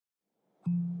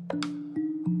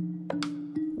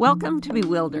Welcome to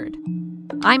Bewildered.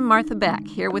 I'm Martha Beck,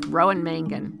 here with Rowan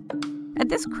Mangan. At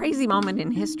this crazy moment in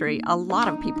history, a lot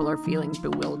of people are feeling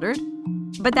bewildered,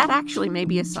 but that actually may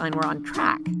be a sign we're on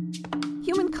track.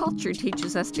 Human culture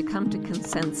teaches us to come to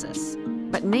consensus,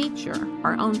 but nature,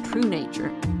 our own true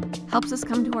nature, helps us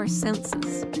come to our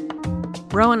senses.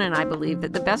 Rowan and I believe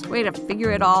that the best way to figure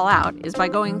it all out is by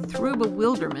going through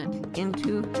bewilderment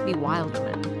into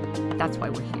bewilderment. That's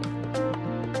why we're here.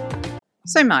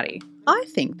 So, Marty, I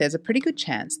think there's a pretty good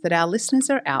chance that our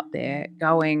listeners are out there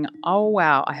going, oh,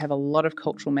 wow, I have a lot of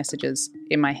cultural messages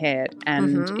in my head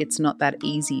and it's not that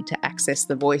easy to access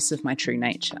the voice of my true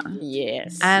nature.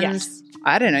 Yes. And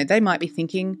I don't know, they might be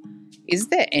thinking, is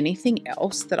there anything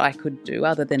else that I could do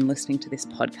other than listening to this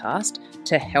podcast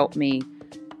to help me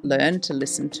learn to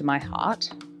listen to my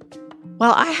heart?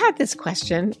 Well, I had this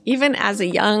question. Even as a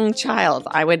young child,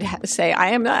 I would say,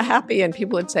 I am not happy. And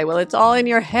people would say, well, it's all in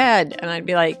your head. And I'd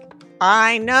be like,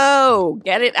 I know,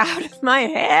 get it out of my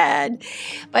head.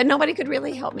 But nobody could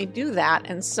really help me do that.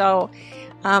 And so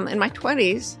in my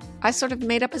 20s, I sort of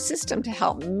made up a system to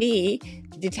help me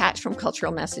detach from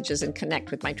cultural messages and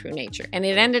connect with my true nature. And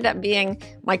it ended up being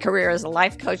my career as a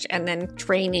life coach and then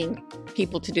training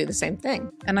people to do the same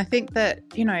thing. And I think that,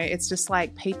 you know, it's just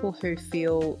like people who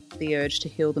feel the urge to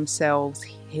heal themselves,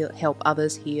 help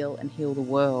others heal and heal the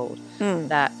world,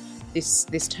 that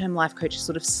this term life coach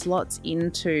sort of slots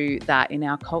into that in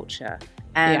our culture.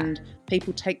 And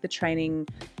people take the training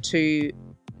to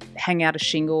hang out a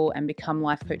shingle and become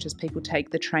life coaches. People take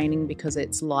the training because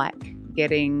it's like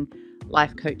getting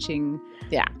life coaching,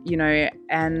 you know,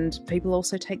 and people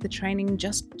also take the training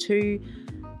just to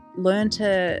learn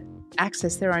to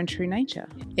access their own true nature.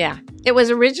 Yeah. It was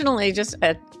originally just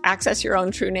an Access Your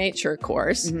Own True Nature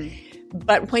course.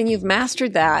 But when you've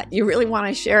mastered that, you really want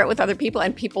to share it with other people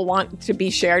and people want to be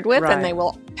shared with and they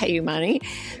will pay you money.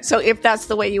 So if that's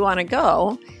the way you want to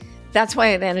go, that's why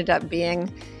it ended up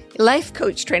being life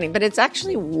coach training. But it's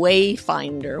actually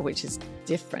Wayfinder, which is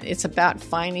different. It's about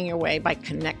finding your way by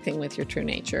connecting with your true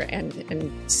nature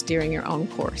and steering your own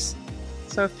course.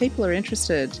 So if people are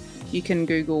interested, you can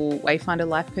Google Wayfinder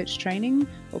Life Coach Training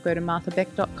or go to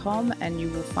marthabeck.com and you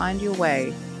will find your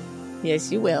way.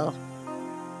 Yes, you will.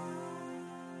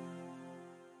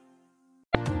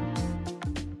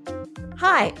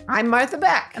 Hi, I'm Martha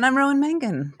Beck. And I'm Rowan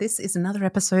Mangan. This is another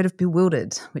episode of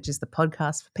Bewildered, which is the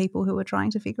podcast for people who are trying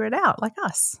to figure it out, like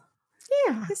us.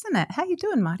 Yeah. Isn't it? How you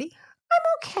doing, Marty? I'm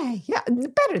okay. Yeah,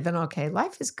 better than okay.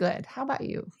 Life is good. How about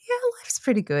you? Yeah, life's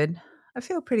pretty good. I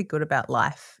feel pretty good about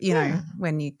life, you know,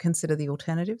 when you consider the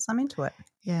alternatives. I'm into it.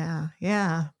 Yeah.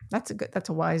 That's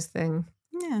a wise thing.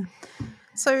 Yeah.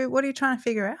 So what are you trying to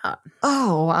figure out?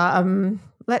 Oh,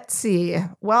 let's see.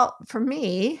 Well, for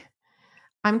me,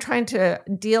 I'm trying to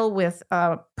deal with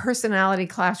a personality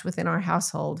clash within our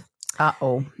household.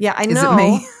 Uh-oh. Yeah, I know. Is it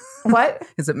me? What?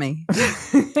 Is it me?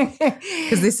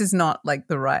 Because this is not like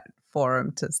the right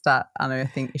forum to start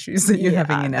unearthing issues that you're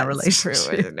having in our relationship.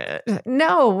 True, isn't it?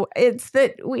 No, it's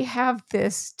that we have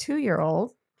this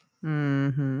 2-year-old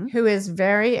who is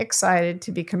very excited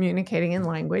to be communicating in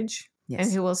language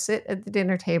and who will sit at the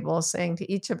dinner table saying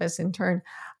to each of us in turn,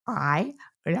 I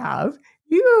love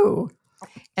you.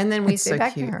 And then we say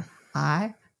back to her,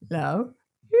 I love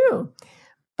you.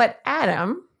 But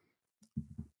Adam,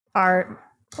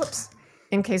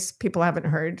 in case people haven't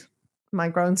heard, my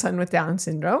grown son with Down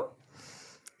syndrome,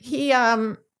 he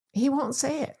won't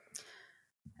say it.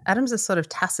 Adam's a sort of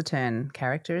taciturn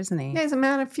character, isn't he? Yeah, he's a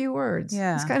man of few words.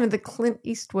 Yeah. He's kind of the Clint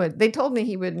Eastwood. They told me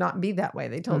he would not be that way.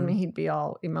 They told me he'd be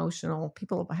all emotional.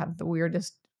 People have the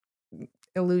weirdest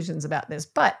illusions about this,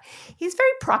 but he's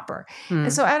very proper.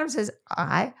 And so Adam says,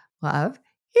 I love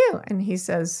you. And he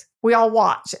says, we all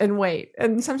watch and wait.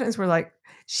 And sometimes we're like,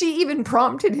 she even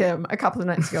prompted him a couple of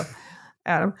nights ago,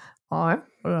 Adam, I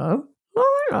love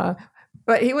you.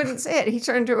 But he wouldn't say it. He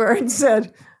turned to her and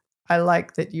said, I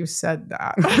like that you said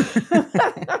that.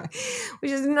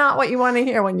 Which is not what you want to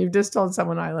hear when you've just told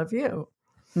someone I love you.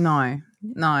 No.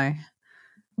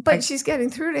 But she's getting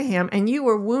through to him and you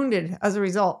were wounded as a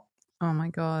result. Oh my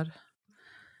God.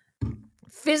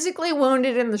 Physically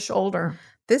wounded in the shoulder.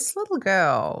 This little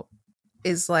girl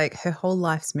is like, her whole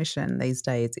life's mission these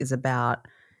days is about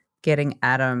getting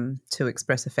Adam to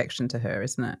express affection to her,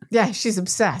 isn't it? Yeah, she's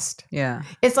obsessed. Yeah.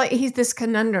 It's like he's this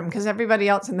conundrum because everybody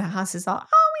else in the house is all,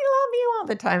 oh, we love you all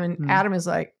the time. And Adam is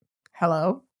like,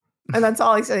 hello. And that's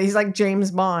all he said. He's like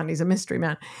James Bond. He's a mystery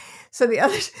man. So the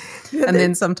other. And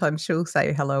then sometimes she'll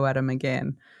say, hello, Adam,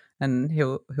 again. And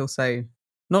he'll say,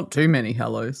 not too many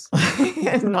hellos.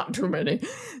 Not too many.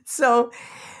 So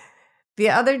the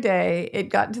other day, it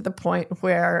got to the point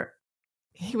where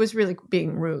he was really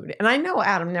being rude. And I know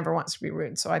Adam never wants to be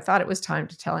rude. So I thought it was time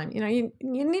to tell him, you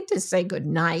need to say good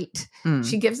night.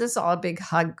 She gives us all a big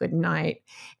hug, good night.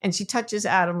 And she touches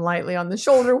Adam lightly on the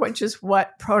shoulder, which is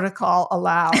what protocol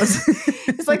allows.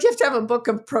 It's like you have to have a book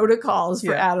of protocols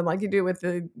for Adam, like you do with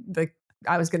the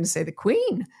I was going to say the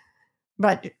queen,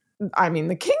 but I mean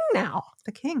the king now.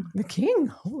 The king.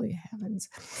 Holy heavens.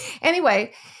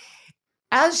 Anyway,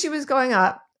 as she was going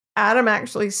up, Adam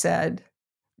actually said,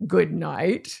 good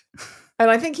night.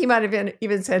 And I think he might have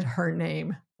even said her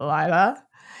name, Lila,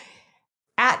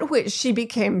 at which she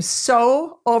became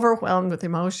so overwhelmed with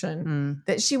emotion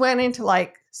that she went into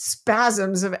like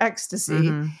spasms of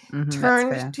ecstasy,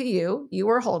 turned to you. You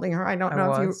were holding her. I don't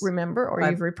know if you remember or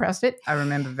you've repressed it. I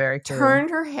remember very clearly. Turned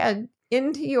her head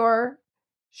into your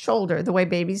shoulder the way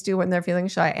babies do when they're feeling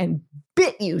shy and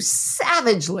bit you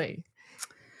savagely.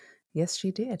 Yes,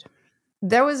 she did.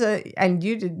 There was and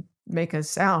you did make a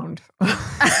sound.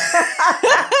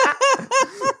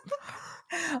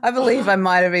 I believe I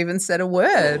might have even said a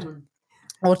word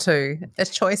or two, a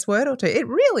choice word or two. It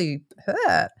really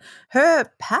hurt.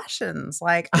 Her passions,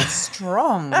 like, are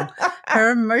strong.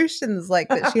 Her emotions, like,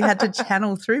 that she had to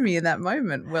channel through me in that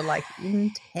moment were, like,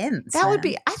 intense. That would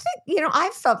be, I think, I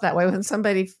felt that way when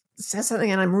somebody says something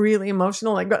and I'm really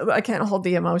emotional, like, I can't hold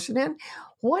the emotion in.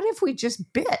 What if we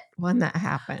just bit when that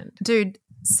happened? Dude,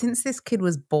 since this kid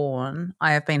was born,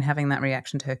 I have been having that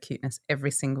reaction to her cuteness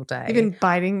every single day. Even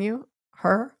biting you?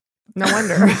 Her? No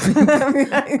wonder.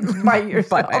 Bite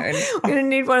yourself. We're going to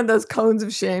need one of those cones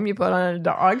of shame you put on a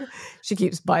dog. She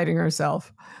keeps biting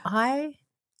herself. I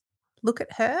look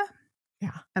at her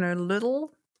and her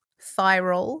little thigh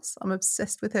rolls. I'm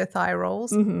obsessed with her thigh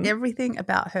rolls. Everything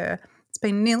about her. It's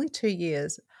been nearly 2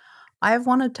 years. I have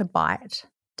wanted to bite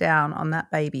down on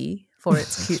that baby for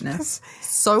its cuteness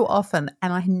so often,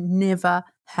 and I never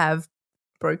have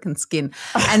broken skin.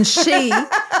 And she...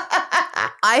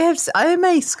 I am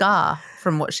a scar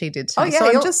from what she did to me. So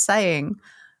I'm just saying,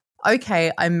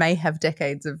 okay, I may have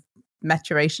decades of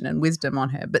maturation and wisdom on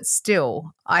her, but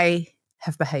still, I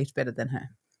have behaved better than her.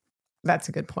 That's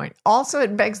a good point. Also,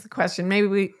 it begs the question,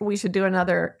 maybe we should do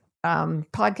another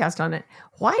podcast on it.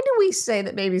 Why do we say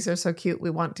that babies are so cute we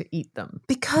want to eat them?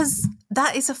 Because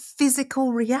that is a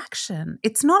physical reaction.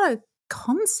 It's not a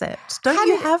concept. Don't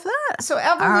you have that? So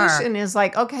evolution is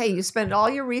like, okay, you spend all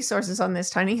your resources on this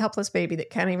tiny helpless baby that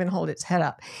can't even hold its head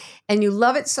up, and you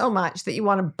love it so much that you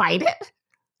want to bite it?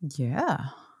 Yeah.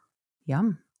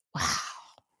 Yum. Wow.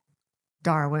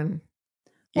 Darwin,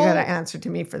 you got to answer to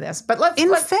me for this. But let's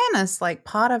fairness, like,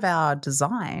 part of our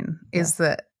design is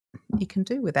that you can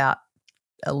do without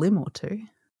a limb or two.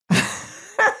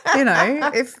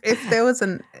 If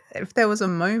there was a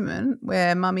moment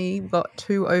where mummy got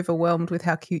too overwhelmed with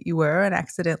how cute you were and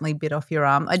accidentally bit off your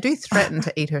arm, I do threaten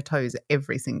to eat her toes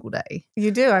every single day.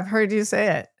 You do. I've heard you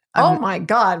say it. Oh my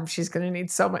God, she's going to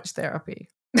need so much therapy.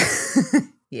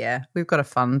 Yeah, we've got a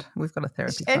therapy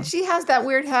fund. And she has that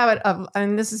weird habit of,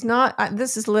 and this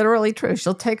is literally true.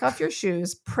 She'll take off your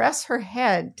shoes, press her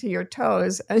head to your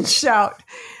toes and shout,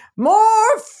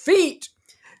 "More feet."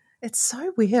 It's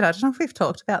so weird. I don't know if we've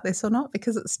talked about this or not,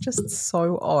 because it's just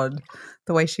so odd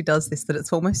the way she does this that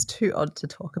it's almost too odd to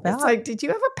talk about. It's like, did you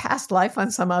have a past life on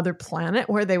some other planet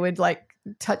where they would like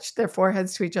touch their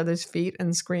foreheads to each other's feet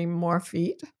and scream "more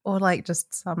feet"? Or like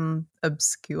just some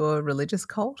obscure religious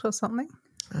cult or something?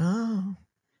 Oh.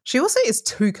 She also is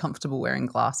too comfortable wearing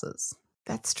glasses.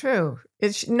 That's true.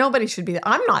 Nobody should be.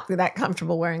 I'm not that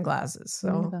comfortable wearing glasses.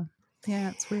 So.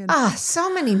 Yeah, it's weird.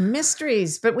 So many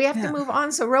mysteries, but we have to move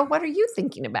on. So, Ro, what are you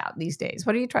thinking about these days?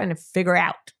 What are you trying to figure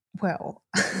out? Well,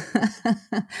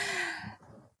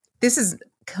 this is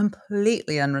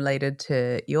completely unrelated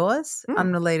to yours,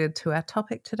 unrelated to our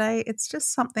topic today. It's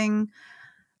just something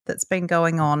that's been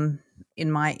going on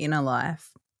in my inner life,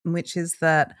 which is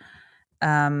that,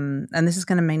 and this is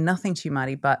going to mean nothing to you,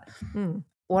 Marty, but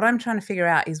what I'm trying to figure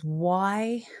out is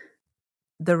why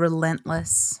the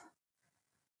relentless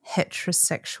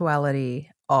heterosexuality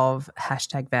of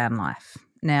 #van life.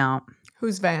 Now,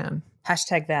 who's Van?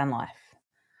 #van life.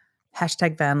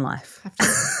 #van life.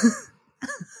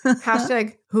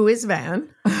 Hashtag who is Van?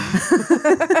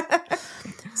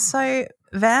 So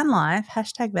van life,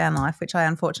 #van life, which I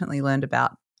unfortunately learned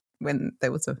about when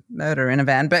there was a murder in a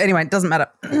van. But anyway, it doesn't matter.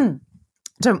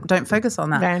 Don't focus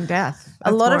on that. Van death.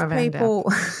 A lot of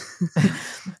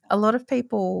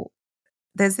people,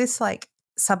 there's this like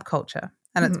subculture,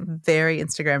 and it's very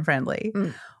Instagram friendly,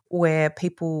 where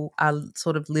people are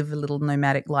sort of live a little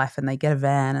nomadic life and they get a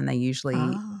van and they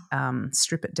usually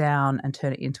strip it down and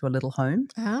turn it into a little home.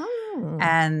 Oh.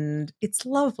 And it's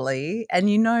lovely.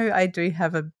 And I do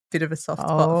have a bit of a soft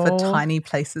spot for tiny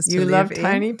places to live in. You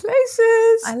love tiny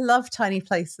places. I love tiny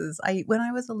places. When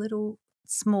I was a little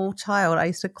small child, I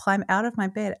used to climb out of my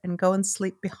bed and go and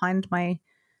sleep behind my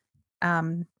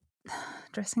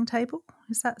dressing table.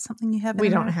 Is that something you have? We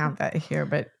don't have that here,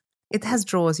 but it has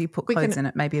drawers. You put clothes in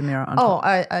it, maybe a mirror on top.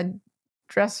 A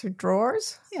dresser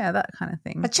drawers? Yeah, that kind of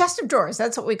thing. A chest of drawers.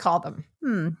 That's what we call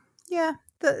them. Yeah,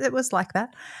 it was like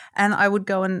that. And I would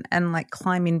go and like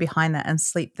climb in behind that and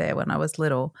sleep there when I was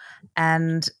little.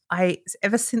 And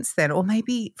ever since then, or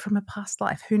maybe from a past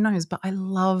life, who knows, but I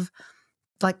love,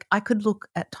 like, I could look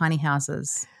at tiny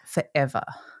houses forever.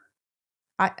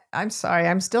 I'm sorry.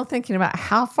 I'm still thinking about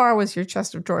how far was your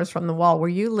chest of drawers from the wall? Were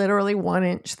you literally 1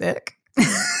 inch thick?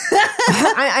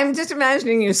 I'm just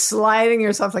imagining you sliding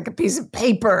yourself like a piece of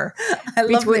paper I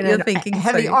love what you're thinking.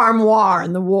 Heavy armoire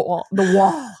and the wall.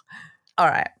 All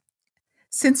right.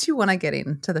 Since you want to get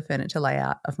into the furniture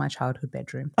layout of my childhood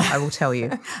bedroom, I will tell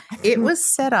you. It was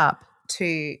set up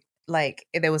to, like,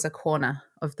 there was a corner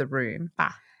of the room.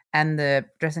 And the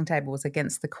dressing table was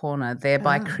against the corner,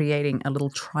 thereby creating a little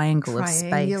triangular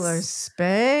space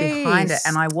behind it.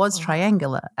 And I was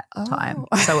triangular at the time,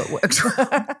 so it worked.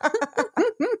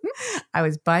 I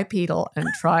was bipedal and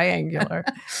triangular.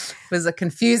 It was a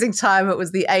confusing time. It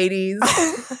was the 80s.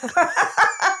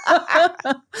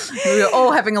 We were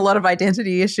all having a lot of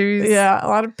identity issues. Yeah, a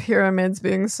lot of pyramids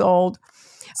being sold.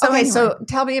 So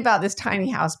tell me about this tiny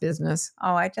house business.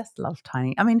 Oh, I just love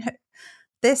tiny. I mean,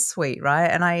 they're sweet, right?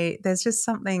 And there's just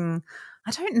something,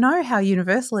 I don't know how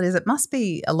universal it is. It must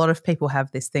be a lot of people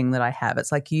have this thing that I have.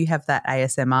 It's like you have that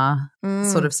ASMR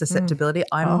sort of susceptibility.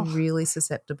 I'm really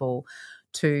susceptible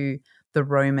to the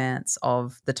romance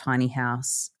of the tiny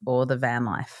house or the van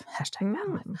life, #van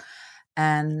life.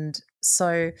 And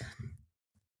so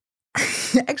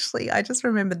actually I just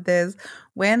remembered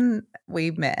when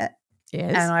we met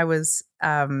and I was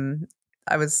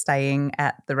staying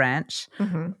at the ranch,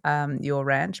 your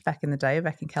ranch back in the day,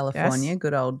 back in California. Yes.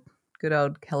 Good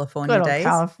old California days.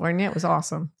 California, it was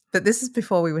awesome. But this is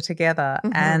before we were together,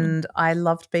 and I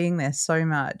loved being there so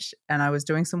much. And I was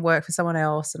doing some work for someone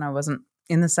else, and I wasn't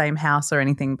in the same house or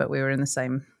anything, but we were in the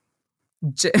same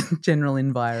general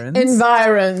environs.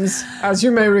 Environs, as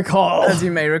you may recall. As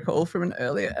you may recall from an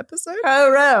earlier episode.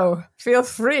 Oh, feel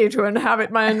free to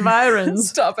inhabit my environs.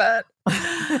 Stop it.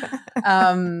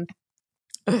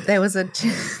 There was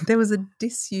a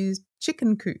disused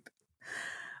chicken coop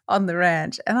on the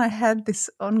ranch, and I had this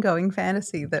ongoing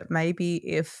fantasy that maybe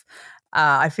if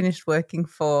I finished working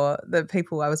for the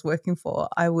people I was working for,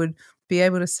 I would be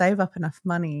able to save up enough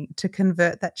money to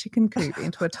convert that chicken coop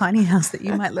into a tiny house that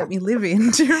you might let me live in.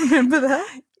 Do you remember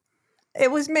that?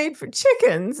 It was made for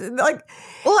chickens. I'd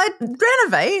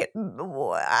renovate.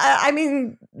 I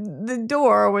mean, the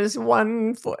door was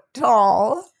 1 foot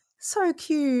tall. So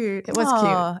cute. It was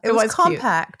cute. It was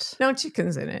compact. Cute. No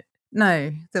chickens in it.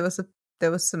 No, there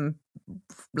was some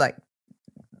like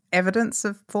evidence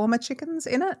of former chickens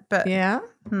in it, but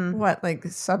what, like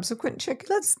subsequent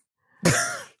chickens?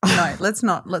 No, let's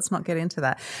not get into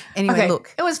that. Anyway,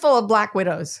 look, it was full of black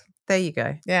widows. There you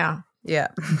go. Yeah.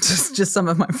 just some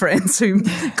of my friends who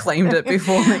claimed it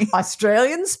before me.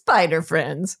 Australian spider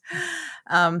friends.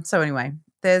 So anyway,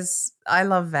 I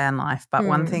love van life, but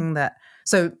one thing that.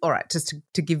 So, all right, just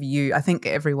to give you, I think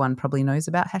everyone probably knows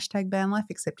about #van life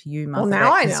except you, Martha. Well,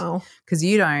 now I know. Because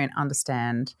you don't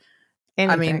understand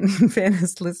anything. I mean, in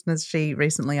fairness, listeners, she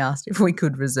recently asked if we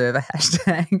could reserve a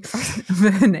hashtag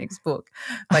for her next book.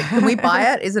 Like, can we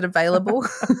buy it? Is it available?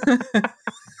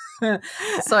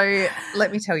 So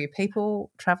let me tell you, people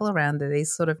travel around. They're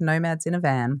these sort of nomads in a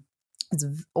van. It's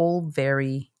all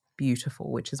very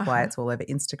beautiful, which is why it's all over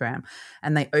Instagram.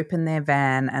 And they open their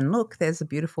van and look, there's a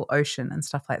beautiful ocean and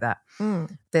stuff like that.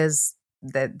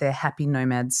 They're happy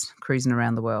nomads cruising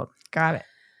around the world. Got it.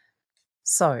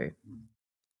 So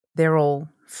they're all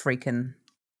freaking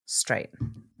straight.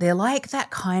 They're like that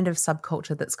kind of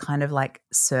subculture that's kind of like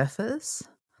surfers.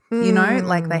 You know,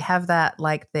 like they have that,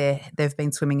 like they've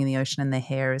been swimming in the ocean and their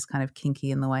hair is kind of kinky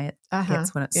in the way it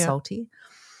gets when it's salty.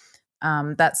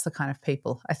 That's the kind of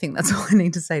people. I think that's all I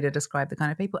need to say to describe the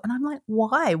kind of people. And I'm like,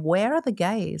 why? Where are the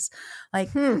gays? Like,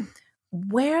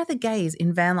 where are the gays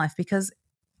in van life? Because,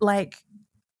 like,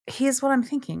 here's what I'm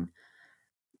thinking.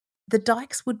 The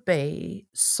dykes would be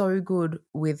so good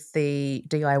with the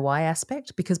DIY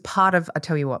aspect because part of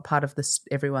this,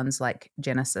 everyone's like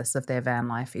genesis of their van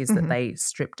life is that they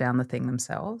strip down the thing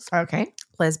themselves. Okay.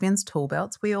 Lesbians, tool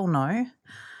belts, we all know.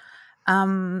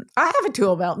 I have a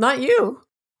tool belt, not you.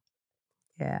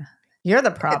 Yeah. You're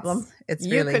the problem. It's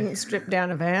you really... couldn't strip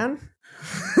down a van.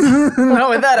 Not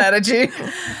with that attitude.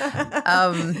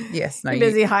 Yes, no. You're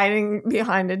busy hiding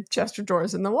behind a chest of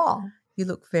drawers in the wall. You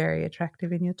look very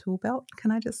attractive in your tool belt,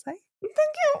 can I just say?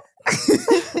 Thank you.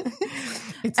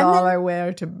 It's and all I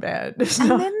wear to bed.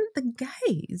 And then the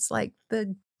gays, like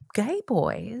the gay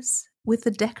boys with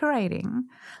the decorating.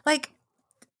 Like,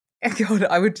 God,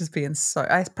 I would just be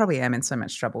I probably am in so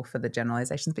much trouble for the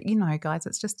generalizations, but guys,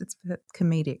 it's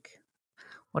comedic,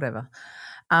 whatever.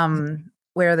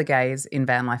 Where are the gays in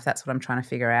van life? That's what I'm trying to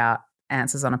figure out.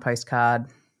 Answers on a postcard.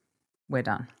 We're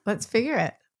done. Let's figure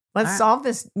it. Let's solve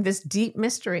this deep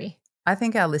mystery. I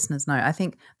think our listeners know. I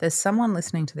think there's someone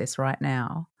listening to this right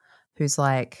now who's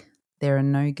like, there are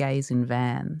no gays in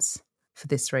vans for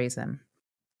this reason.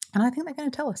 And I think they're going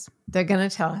to tell us. They're going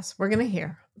to tell us. We're going to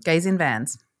hear.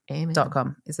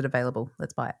 Gaysinvans.com. Is it available?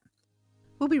 Let's buy it.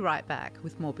 We'll be right back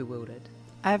with more Bewildered.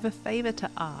 I have a favour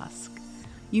to ask.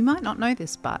 You might not know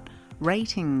this, but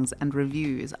ratings and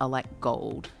reviews are like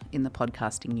gold in the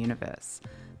podcasting universe.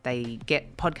 They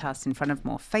get podcasts in front of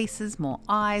more faces, more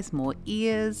eyes, more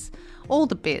ears, all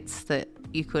the bits that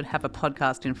you could have a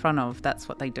podcast in front of. That's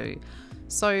what they do.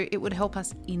 So it would help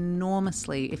us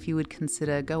enormously if you would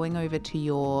consider going over to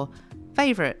your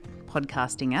favourite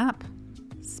podcasting app,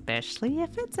 especially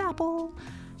if it's Apple,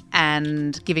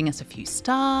 and giving us a few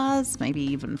stars, maybe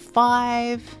even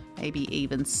 5, maybe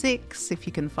even 6. If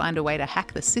you can find a way to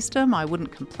hack the system, I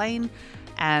wouldn't complain.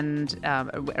 And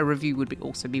a review would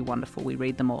also be wonderful. We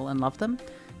read them all and love them.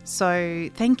 So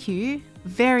thank you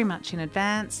very much in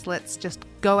advance. Let's just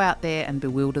go out there and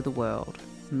bewilder the world.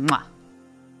 Mwah.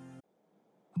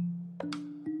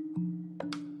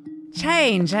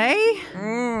 Change, eh?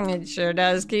 It sure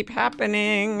does keep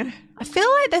happening. I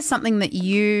feel like there's something that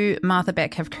you, Martha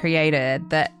Beck, have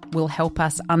created that will help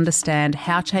us understand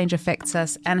how change affects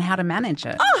us and how to manage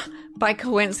it. Oh, by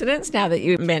coincidence, now that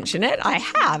you mention it, I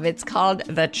have. It's called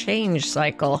The Change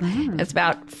Cycle. It's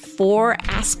about 4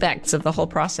 aspects of the whole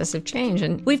process of change.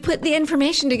 And we've put the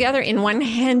information together in one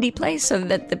handy place so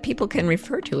that the people can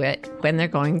refer to it when they're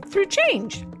going through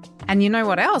change. And you know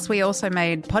what else? We also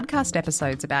made podcast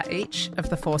episodes about each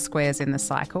of the 4 squares in the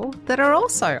cycle that are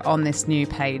also on this new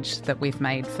page that we've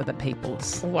made for the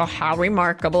peoples. Well, how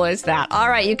remarkable is that? All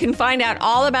right, you can find out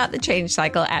all about the change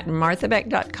cycle at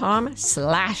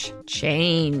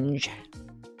marthabeck.com/change.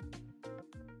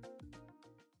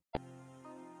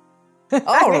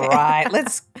 All right,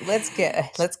 let's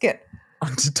get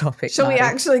onto topic. Shall we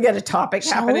actually get a topic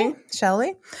happening? Shall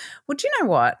we? Well, do you know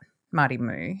what, Marty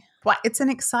Moo? What? It's an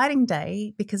exciting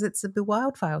day because it's a Be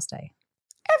Wildfires Day.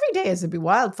 Every day is a Be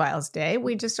Wildfires Day.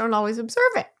 We just don't always observe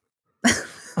it.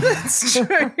 That's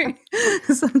true.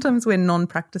 Sometimes we're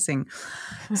non-practicing.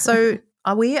 So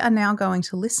we are now going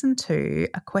to listen to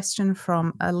a question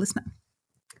from a listener.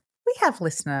 We have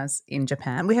listeners in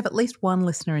Japan. We have at least one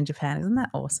listener in Japan. Isn't that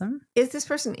awesome? Is this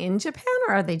person in Japan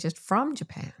or are they just from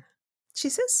Japan? She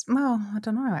says, well, I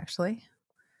don't know actually.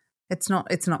 It's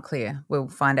not clear. We'll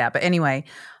find out. But anyway,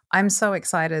 I'm so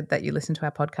excited that you listen to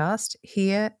our podcast.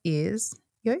 Here is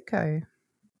Yoko.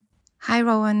 Hi,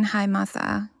 Rowan. Hi,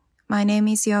 Martha. My name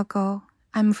is Yoko.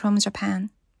 I'm from Japan.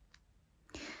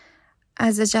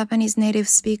 As a Japanese native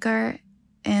speaker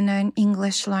and an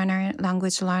English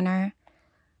language learner,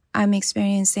 I'm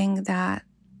experiencing that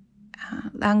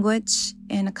language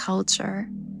and culture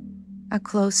are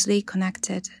closely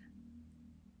connected,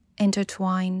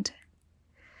 intertwined.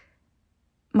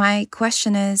 My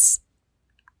question is,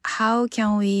 how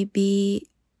can we be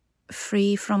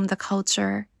free from the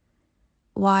culture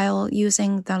while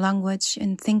using the language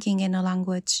and thinking in a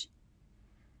language?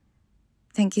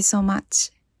 Thank you so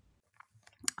much.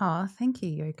 Oh, thank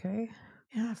you, Yoko.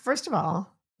 Yeah, first of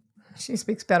all, she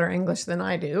speaks better English than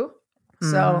I do.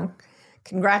 So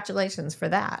congratulations for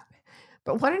that.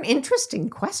 But what an interesting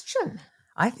question.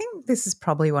 I think this is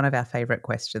probably one of our favorite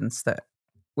questions that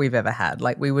we've ever had.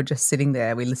 Like, we were just sitting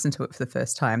there, we listened to it for the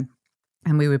first time,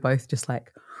 and we were both just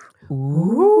like,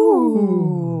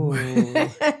 ooh.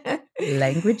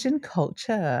 Language and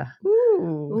culture.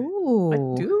 Ooh.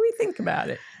 What do we think about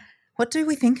it? What do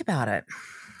we think about it?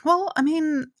 Well, I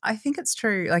mean, I think it's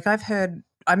true. Like, I've heard,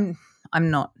 I'm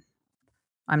not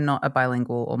a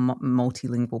bilingual or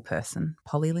multilingual person.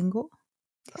 Polylingual?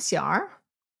 Yes, you are.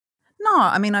 No,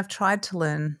 I mean, I've tried to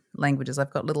learn languages.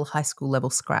 I've got little high school level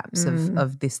scraps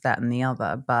of this, that, and the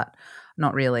other, but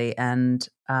not really. And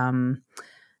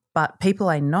but people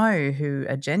I know who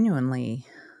are genuinely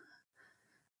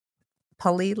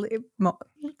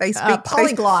they speak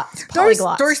polyglot.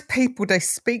 Those people, they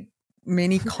speak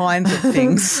many kinds of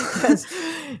things.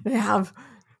 They have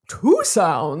 2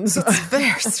 sounds. It's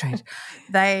very strange.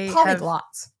 They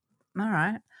Polyglots. All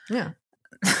right. Yeah.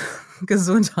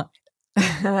 Gesundheit.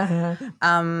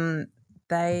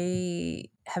 They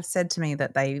have said to me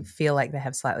that they feel like they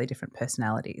have slightly different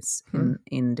personalities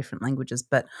in different languages,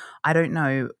 but I don't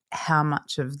know how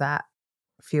much of that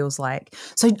feels like.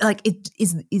 So, like, it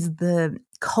is the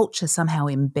culture somehow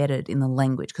embedded in the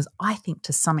language? Because I think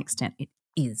to some extent it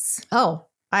is. Oh,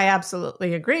 I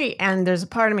absolutely agree. And there's a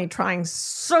part of me trying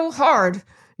so hard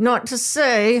not to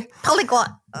say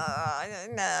polyglot.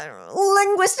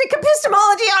 Linguistic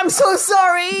epistemology. I'm so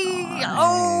sorry.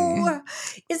 Oh,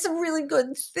 it's a really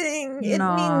good thing. It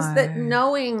means that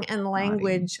knowing and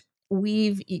language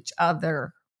weave each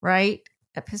other, right?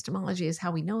 Epistemology is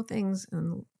how we know things,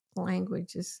 and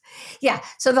language is, yeah.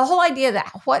 So the whole idea that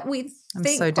what we think,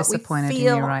 I'm so disappointed in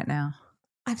you right now.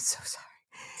 I'm so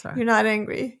sorry. You're not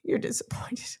angry. You're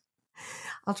disappointed.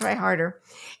 I'll try harder.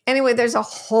 Anyway, there's a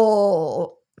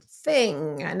whole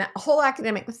thing, a whole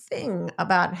academic thing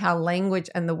about how language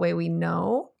and the way we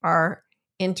know are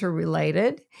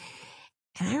interrelated.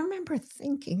 And I remember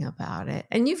thinking about it.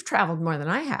 And you've traveled more than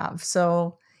I have,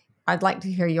 so I'd like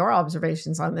to hear your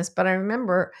observations on this. But I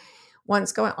remember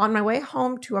once going on my way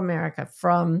home to America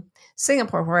from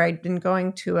Singapore, where I'd been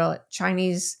going to a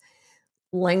Chinese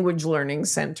language learning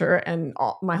center, and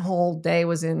my whole day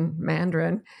was in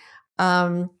Mandarin.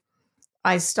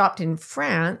 I stopped in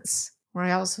France, where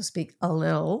I also speak a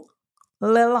little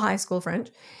high school French,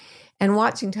 and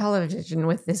watching television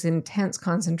with this intense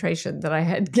concentration that I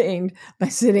had gained by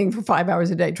sitting for 5 hours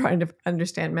a day trying to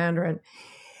understand Mandarin.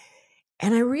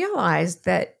 And I realized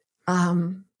that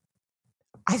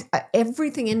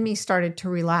everything in me started to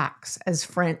relax as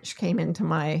French came into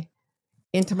my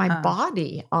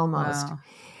body almost. Wow.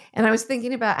 And I was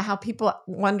thinking about how people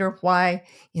wonder why,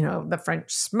 the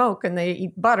French smoke and they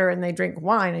eat butter and they drink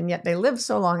wine, and yet they live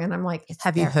so long. And I'm like,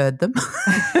 have you heard them?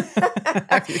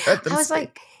 Have you heard them? I was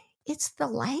like, it's the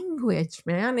language,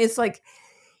 man. It's like,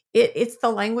 it's the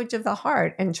language of the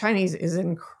heart. And Chinese is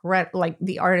incredible. Like,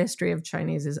 the artistry of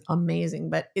Chinese is amazing,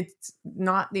 but it's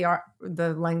not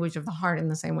the language of the heart in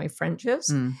the same way French is.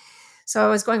 Mm. So I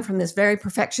was going from this very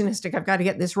perfectionistic, I've got to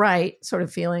get this right sort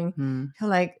of feeling to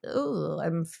like,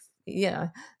 oh,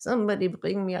 somebody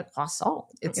bring me a croissant.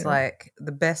 It's like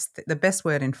the best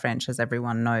word in French, as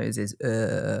everyone knows, is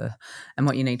and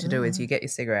what you need to do is you get your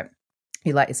cigarette,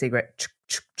 you light your cigarette,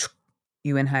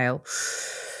 you inhale,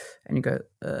 and you go,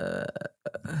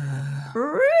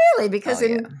 Really? Because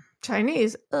in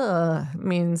Chinese,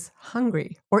 means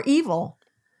hungry or evil.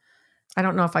 I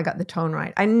don't know if I got the tone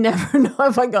right. I never know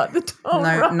if I got the tone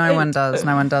right. No one does.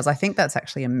 No one does. I think that's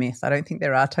actually a myth. I don't think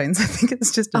there are tones. I think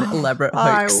it's just an elaborate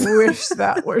hoax. I wish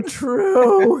that were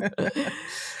true.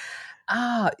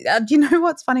 You know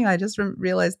what's funny? I just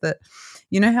realized that,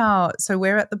 so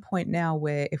we're at the point now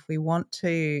where if we want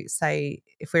to say,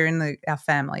 if we're in our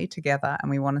family together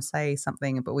and we want to say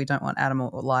something, but we don't want Adam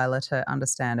or Lila to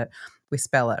understand it, we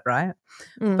spell it, right?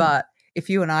 Mm. But if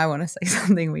you and I want to say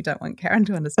something we don't want Karen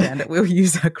to understand it, we'll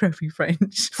use our crappy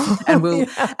French.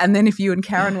 And then if you and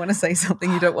Karen want to say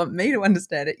something you don't want me to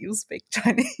understand it, you'll speak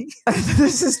Chinese.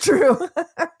 This is true.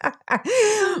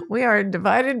 We are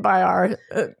divided by our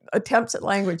attempts at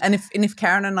language. And if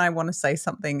Karen and I want to say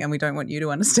something and we don't want you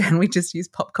to understand, we just use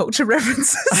pop culture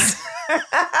references.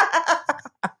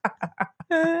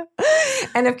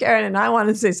 And if Karen and I want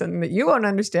to say something that you won't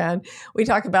understand, we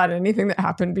talk about anything that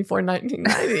happened before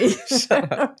 1990.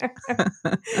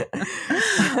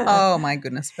 Oh my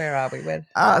goodness, where are we? But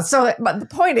the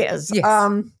point is,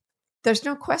 yes. There's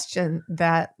no question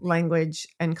that language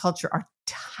and culture are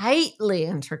tightly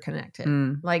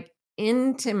interconnected, like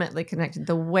intimately connected.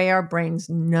 The way our brains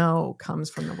know comes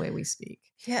from the way we speak.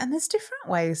 Yeah, and there's different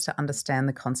ways to understand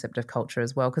the concept of culture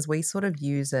as well, because we sort of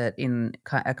use it in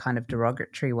a kind of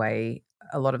derogatory way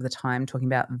a lot of the time, talking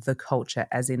about the culture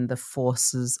as in the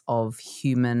forces of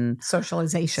human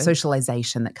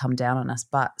socialization that come down on us.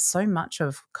 But so much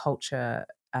of culture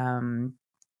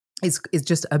is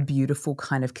just a beautiful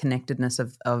kind of connectedness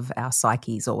of our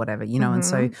psyches or whatever, and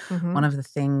so one of the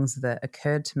things that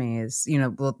occurred to me is,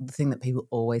 the thing that people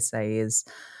always say is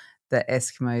that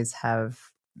Eskimos have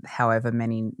however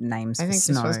many names for snow. I think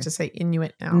you're supposed to say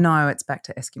Inuit now. No, it's back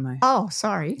to Eskimo. Oh,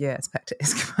 sorry. Yeah, it's back to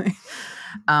Eskimo.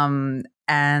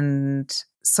 And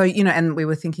so, and we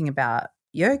were thinking about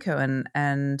Yoko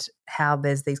and how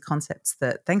there's these concepts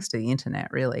that, thanks to the internet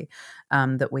really,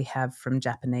 that we have from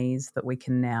Japanese that we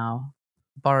can now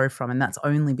borrow from. And that's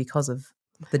only because of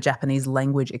the Japanese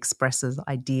language expresses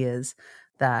ideas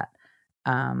that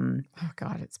oh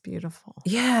God, it's beautiful.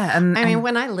 Yeah. I mean,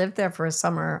 when I lived there for a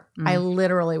summer, I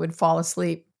literally would fall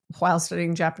asleep while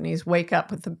studying Japanese, wake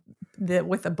up with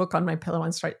with a book on my pillow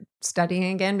and start studying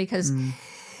again, because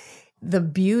the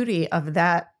beauty of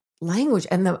that language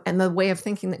and the way of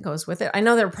thinking that goes with it. I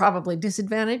know there are probably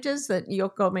disadvantages that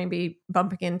Yoko may be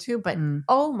bumping into, but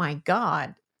oh my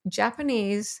God,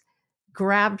 Japanese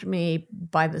grabbed me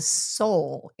by the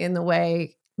soul in the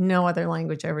way no other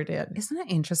language ever did. Isn't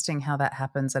it interesting how that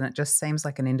happens? And it just seems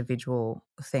like an individual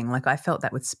thing. Like I felt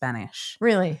that with Spanish.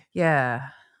 Really? Yeah.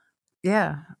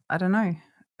 Yeah. I don't know.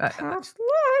 Past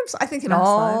lives. I think it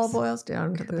all boils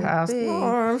down to the past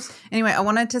lives. Anyway, I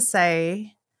wanted to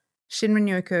say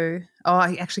Shinrin-yoku. Oh,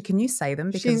 actually, can you say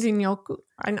them? Because Shinrin-yoku.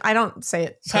 I don't say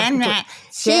it.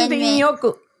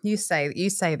 Shinrin-yoku. You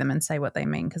say them and say what they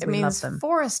mean, because we love them. It means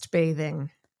forest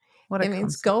bathing. What it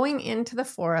means going into the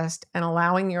forest and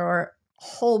allowing your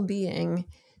whole being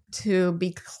to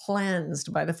be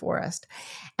cleansed by the forest.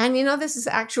 And this is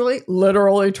actually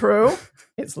literally true.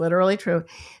 It's literally true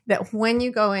that when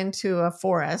you go into a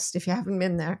forest, if you haven't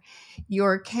been there,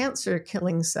 your cancer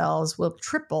killing cells will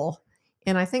triple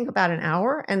in, I think, about an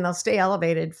hour, and they'll stay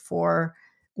elevated for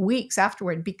weeks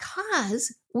afterward,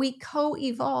 because we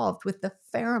co-evolved with the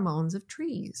pheromones of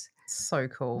trees. So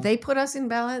cool. They put us in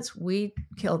balance. We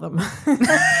kill them.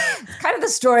 It's kind of the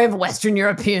story of Western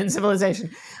European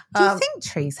civilization. Do you think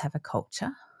trees have a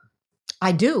culture?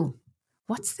 I do.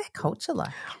 What's their culture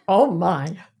like? Oh,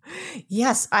 my.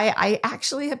 Yes, I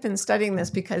actually have been studying this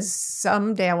because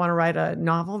someday I want to write a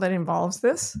novel that involves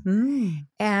this.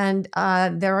 And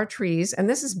there are trees. And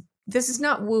this is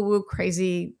not woo-woo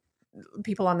crazy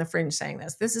people on the fringe saying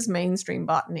this. This is mainstream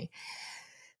botany.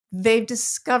 They've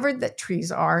discovered that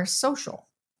trees are social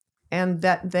and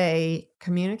that they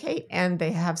communicate and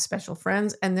they have special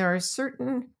friends. And there are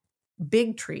certain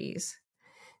big trees.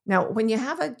 Now, when you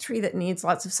have a tree that needs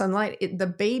lots of sunlight, the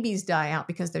babies die out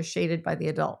because they're shaded by the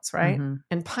adults, right?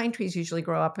 And pine trees usually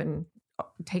grow up and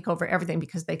take over everything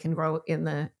because they can grow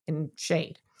in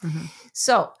shade.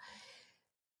 So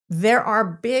there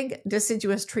are big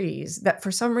deciduous trees that for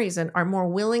some reason are more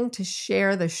willing to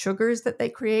share the sugars that they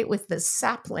create with the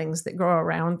saplings that grow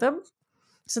around them.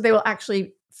 So they will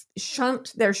actually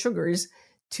shunt their sugars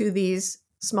to these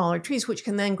smaller trees, which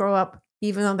can then grow up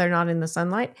even though they're not in the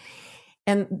sunlight.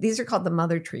 And these are called the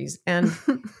mother trees. And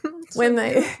when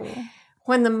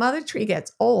the mother tree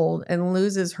gets old and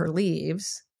loses her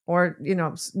leaves, or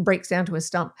breaks down to a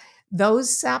stump,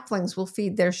 those saplings will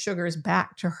feed their sugars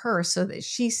back to her so that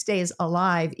she stays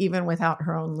alive even without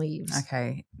her own leaves.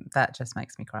 Okay, that just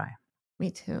makes me cry.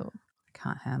 Me too. I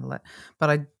can't handle it. But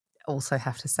I also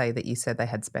have to say that you said they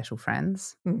had special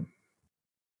friends.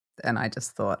 And I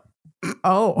just thought,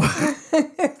 oh,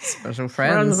 special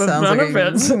friends with sounds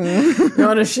benefits. You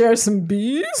want to share some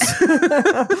bees?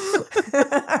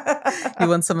 You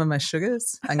want some of my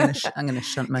sugars? I'm gonna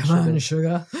shunt my Come on,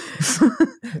 sugar.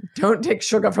 Don't take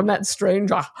sugar from that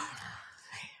stranger.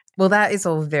 Well, that is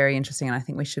all very interesting, and I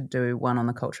think we should do one on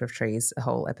the culture of trees, a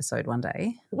whole episode one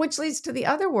day. Which leads to the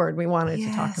other word we wanted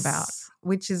to talk about,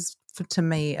 which is to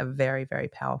me a very, very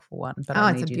powerful one. But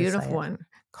it's a beautiful one.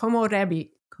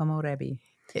 Komorebi. Komorebi.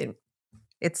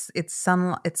 It's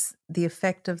sunlight. It's the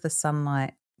effect of the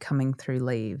sunlight coming through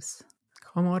leaves.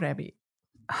 Komorebi.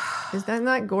 Is that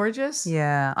not gorgeous?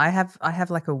 Yeah, I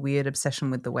have like a weird obsession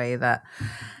with the way that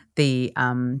the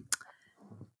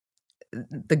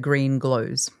green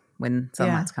glows when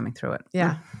sunlight's coming through it.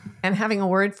 Yeah, and having a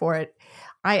word for it.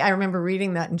 I remember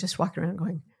reading that and just walking around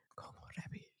going,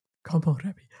 Komorebi,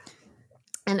 Komorebi.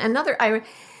 And another,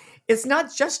 it's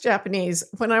not just Japanese.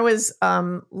 When I was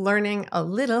learning a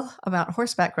little about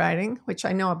horseback riding, which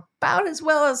I know about as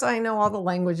well as I know all the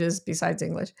languages besides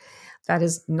English, that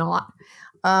is not.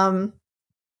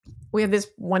 We have this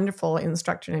wonderful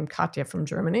instructor named Katja from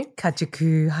Germany.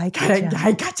 Katja-ku. Hi, Katja.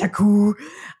 Hi, Katja-ku.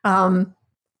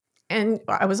 And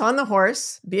I was on the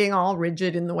horse, being all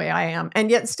rigid in the way I am, and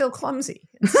yet still clumsy.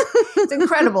 It's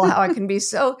incredible how I can be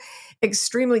so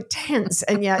extremely tense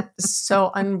and yet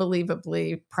so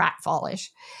unbelievably pratfallish.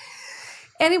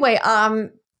 Anyway,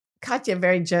 Katja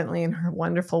very gently in her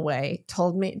wonderful way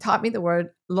taught me the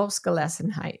word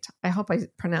Losgelassenheit. I hope I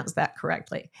pronounced that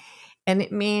correctly. And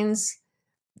it means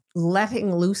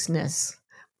letting looseness,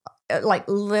 like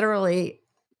literally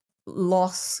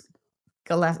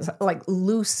like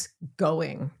loose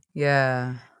going.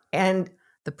 Yeah. And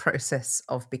the process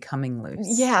of becoming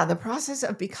loose. Yeah, the process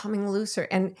of becoming looser.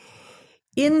 And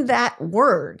in that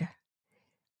word,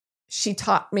 she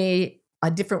taught me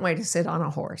a different way to sit on a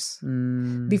horse.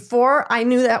 Before I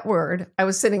knew that word, I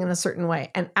was sitting in a certain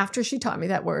way. And after she taught me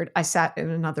that word, I sat in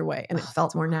another way and it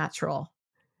felt more natural.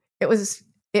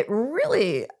 It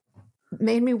really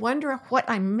made me wonder what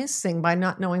I'm missing by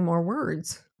not knowing more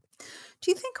words.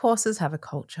 Do you think horses have a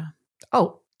culture?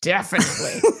 Oh,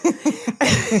 definitely.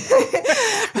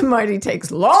 Marty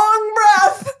takes long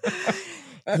breath.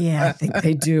 Yeah, I think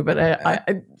they do, but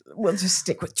I we'll just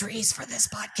stick with trees for this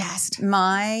podcast.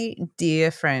 My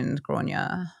dear friend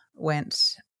Grania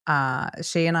went,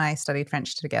 she and I studied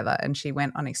French together, and she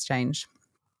went on exchange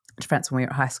to France when we were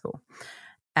at high school.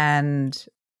 And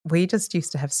we just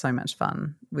used to have so much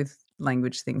fun with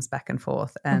language things back and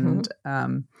forth. And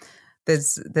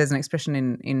there's an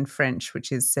expression in French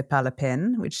which is c'est pas la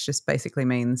peine, which just basically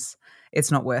means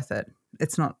it's not worth it.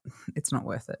 It's not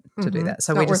worth it to do that.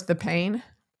 So it's not worth the pain.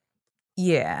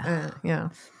 Yeah. Yeah.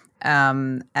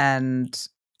 And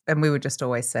we would just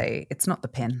always say, it's not the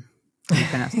pen. You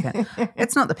pronounce the pen.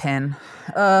 It's not the pen.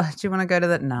 Do you want to go to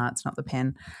that? No, it's not the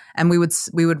pen. And we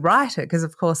would write it because,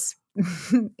 of course,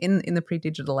 in the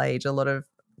pre-digital age, a lot of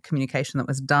communication that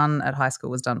was done at high school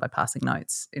was done by passing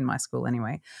notes in my school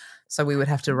anyway. So we would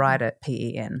have to write it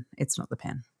PEN. It's not the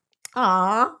pen.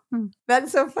 Aw,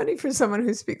 that's so funny for someone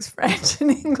who speaks French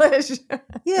and English.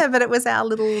 Yeah, but it was our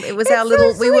little. So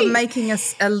we were sweet. making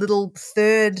a little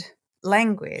third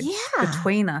language Yeah.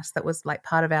 between us that was like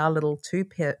part of our little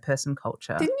two-person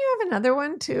culture. Didn't you have another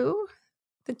one too?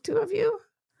 The two of you?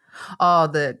 Oh,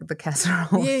 the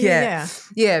casserole. Yeah.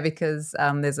 Yeah, because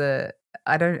there's a.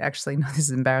 I don't actually know. This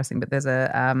is embarrassing, but there's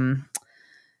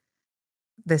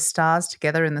there's stars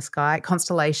together in the sky,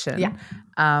 constellation. Yeah.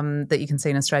 That you can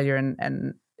see in Australia,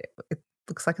 and it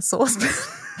looks like a saucepan.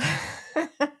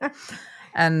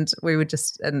 And we would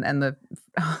just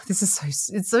this is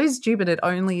it's so stupid. It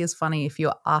only is funny if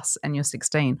you're us and you're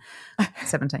 16,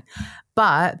 17.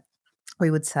 But we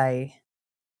would say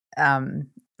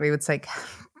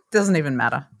doesn't even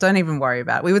matter. Don't even worry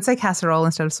about it. We would say casserole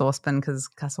instead of saucepan because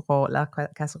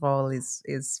casserole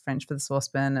is French for the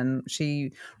saucepan. And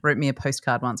she wrote me a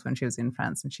postcard once when she was in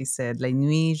France, and she said, "Les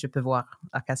nuits, je peux voir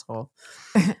la casserole."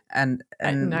 And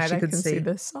At night she I could can see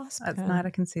the at saucepan. night I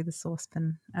can see the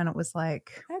saucepan, and it was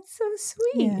like, That's so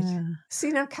sweet. yeah. See,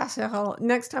 now casserole.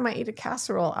 Next time I eat a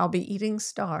casserole, I'll be eating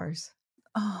stars.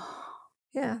 Oh,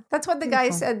 Yeah, that's what the guy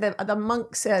Beautiful. said. The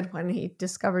monk said when he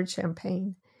discovered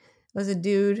champagne. It was a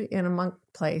dude in a monk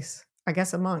place. I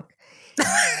guess a monk.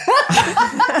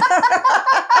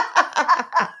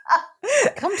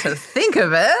 come to think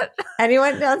of it. And he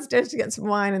went downstairs to get some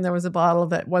wine, and there was a bottle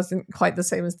that wasn't quite the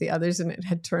same as the others, and it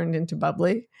had turned into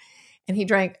bubbly. And he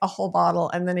drank a whole bottle,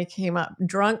 and then he came up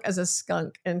drunk as a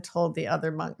skunk and told the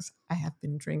other monks, "I have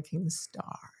been drinking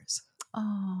stars.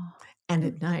 Oh. And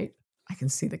at night, I can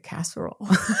see the casserole."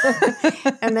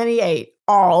 And then he ate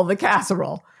all the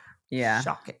casserole. Yeah.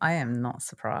 Shocking. I am not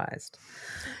surprised.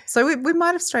 So we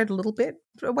might have strayed a little bit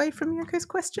away from Yoko's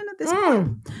question at this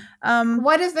point.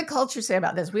 What does the culture say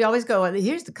about this? We always go,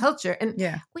 here's the culture. And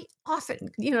Yeah. we often,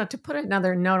 to put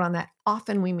another note on that,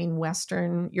 often we mean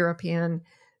Western European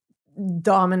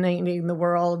dominating the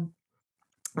world,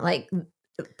 like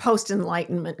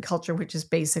post-Enlightenment culture, which is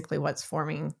basically what's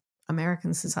forming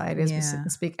American society as we sit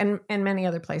and speak, and many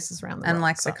other places around the world. And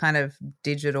like the kind of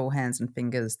digital hands and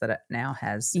fingers that it now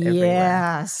has everywhere.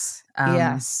 Yes.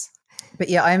 Yes. But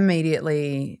yeah, I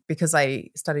immediately, because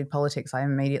I studied politics, I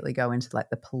immediately go into like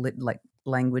the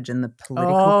language and the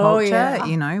political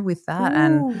culture, with that. Ooh.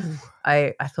 And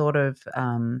I thought of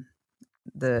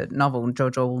the novel,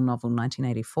 George Orwell novel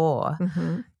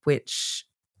 1984, which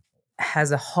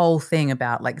has a whole thing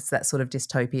about like it's that sort of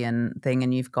dystopian thing,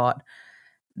 and you've got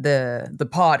the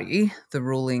party, the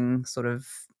ruling sort of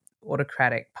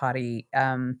autocratic party,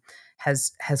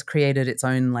 has created its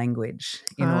own language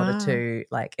in order to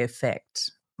like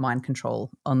effect mind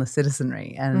control on the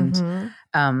citizenry, and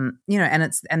and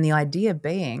the idea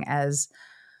being as,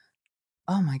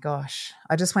 oh my gosh,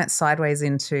 I just went sideways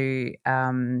into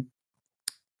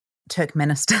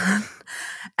Turkmenistan,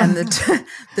 and the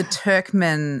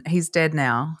Turkmen, he's dead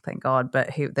now, thank God,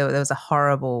 but there was a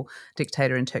horrible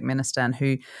dictator in Turkmenistan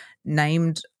who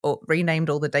renamed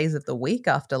all the days of the week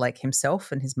after like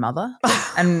himself and his mother,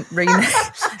 and renamed.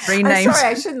 I'm sorry,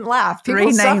 I shouldn't laugh.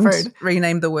 People suffered.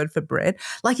 Renamed the word for bread.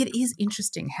 Like, it is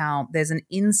interesting how there's an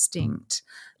instinct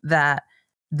that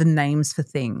the names for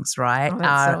things, right,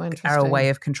 are a way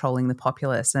of controlling the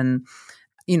populace. And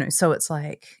so it's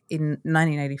like in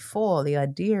 1984, the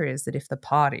idea is that if the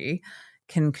party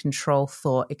can control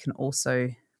thought, it can also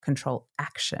control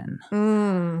action.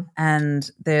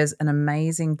 And there's an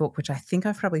amazing book, which I think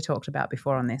I've probably talked about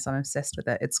before on this. I'm obsessed with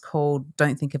it. It's called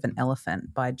Don't Think of an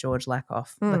Elephant by George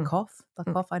Lakoff.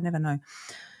 Lakoff? I never know.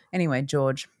 Anyway,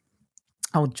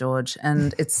 old George.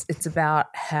 And it's about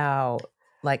how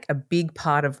like a big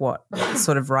part of what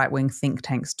sort of right-wing think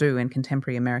tanks do in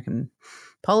contemporary American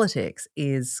politics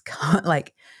is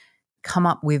like come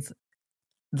up with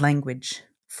language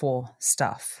for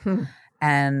stuff.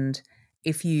 And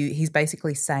he's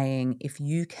basically saying if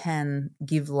you can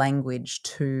give language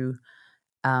to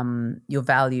your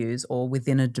values or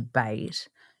within a debate,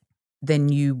 then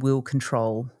you will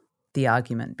control the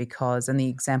argument and the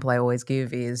example I always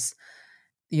give is,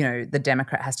 the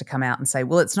Democrat has to come out and say,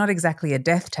 well, it's not exactly a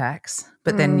death tax,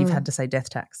 but then you've had to say death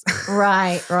tax.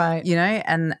 Right.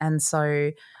 And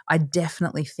so I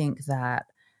definitely think that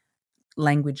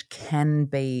language can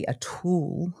be a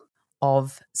tool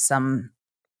of some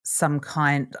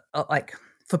kind of, like,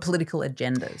 for political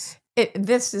agendas.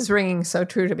 This is ringing so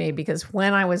true to me because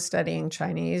when I was studying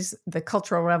Chinese, the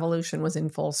Cultural Revolution was in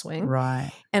full swing.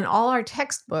 Right. And all our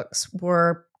textbooks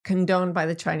were condoned by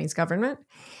the Chinese government.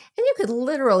 And you could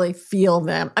literally feel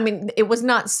them. I mean, it was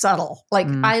not subtle. Like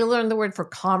I learned the word for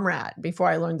comrade before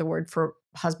I learned the word for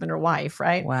husband or wife,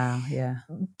 right? Wow, yeah.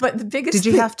 But the biggest Did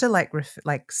you have to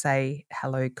say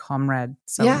hello, comrade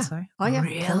so-and-so? Yeah. Oh, yeah.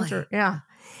 Really? Yeah.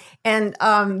 And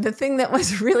the thing that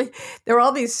was really, there were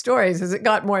all these stories as it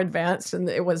got more advanced, and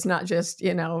it was not just,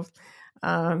 what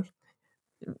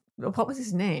was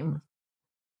his name?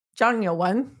 Zhang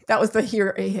Youwen. That was the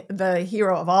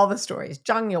hero of all the stories.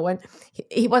 Zhang Youwen.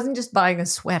 He wasn't just buying a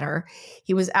sweater.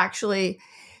 He was actually,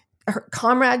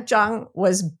 Comrade Zhang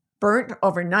was burnt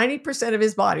over 90% of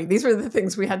his body. These were the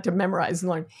things we had to memorize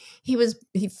and learn. He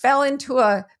fell into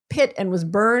a pit and was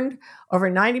burned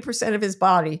over 90% of his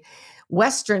body.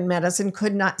 Western medicine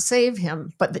could not save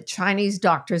him, but the Chinese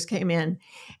doctors came in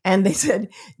and they said,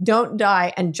 don't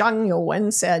die. And Zhang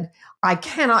Youwen said, I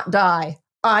cannot die.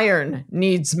 Iron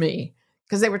needs me.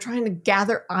 Because they were trying to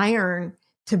gather iron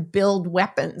to build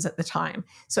weapons at the time.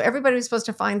 So everybody was supposed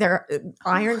to find their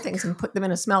iron things and put them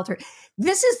in a smelter.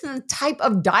 This is the type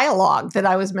of dialogue that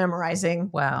I was memorizing.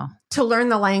 Wow. To learn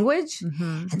the language.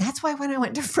 Mm-hmm. And that's why when I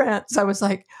went to France, I was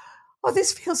like, oh,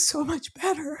 this feels so much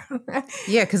better.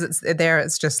 Yeah, because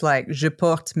it's just like, je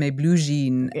porte mes blue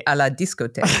jeans à la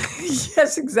discothèque.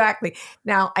 Yes, exactly.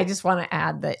 Now, I just want to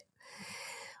add that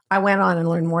I went on and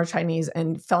learned more Chinese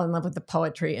and fell in love with the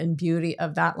poetry and beauty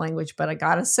of that language. But I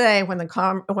got to say, when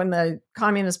the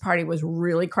Communist Party was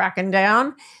really cracking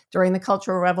down during the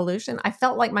Cultural Revolution, I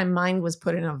felt like my mind was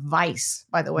put in a vice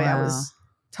by the way I was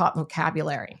taught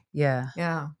vocabulary. Yeah.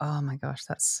 Yeah. Oh, my gosh,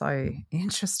 that's so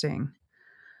interesting.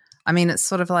 I mean, it's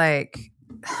sort of like,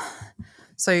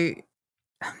 so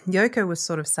Yoko was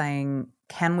sort of saying,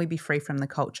 can we be free from the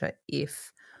culture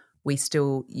if we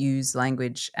still use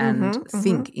language and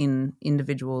think in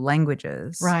individual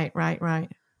languages? Right.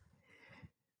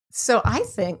 So I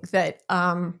think that,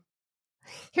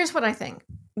 here's what I think.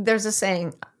 There's a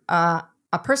saying, a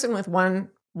person with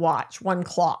one watch, one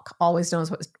clock, always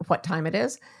knows what time it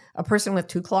is. A person with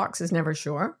two clocks is never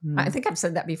sure. I think I've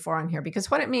said that before on here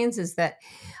because what it means is that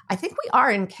I think we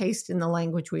are encased in the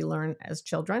language we learn as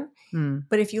children.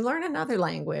 But if you learn another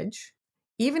language,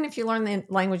 even if you learn the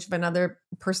language of another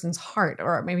person's heart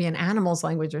or maybe an animal's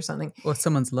language or something. Or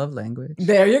someone's love language.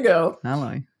 There you go.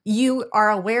 Hello. You are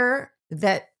aware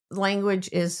that language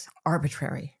is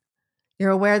arbitrary.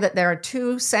 You're aware that there are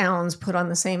two sounds put on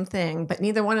the same thing, but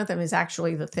neither one of them is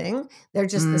actually the thing. They're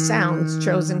just the sounds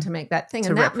chosen to make that thing. To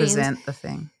and that represent means the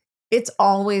thing. It's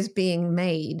always being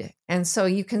made. And so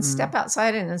you can step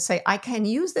outside it and say, I can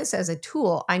use this as a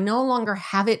tool. I no longer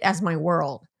have it as my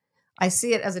world. I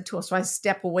see it as a tool. So I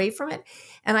step away from it.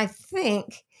 And I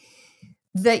think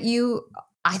that Yoko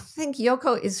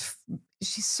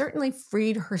she certainly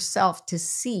freed herself to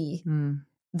see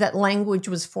that language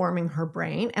was forming her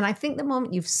brain. And I think the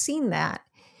moment you've seen that,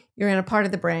 you're in a part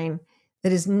of the brain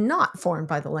that is not formed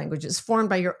by the language. It's formed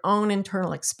by your own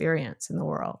internal experience in the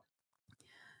world.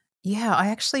 Yeah, I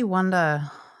actually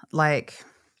wonder,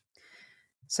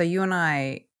 so you and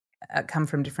I come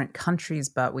from different countries,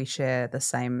 but we share the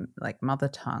same, mother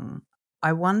tongue.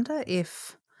 I wonder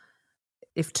if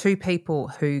two people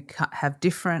who have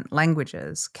different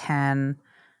languages can,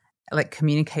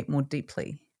 communicate more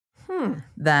deeply.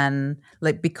 Than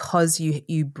because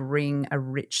you bring a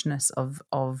richness of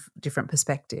different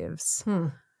perspectives,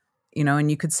 and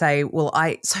you could say,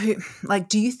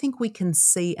 do you think we can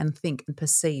see and think and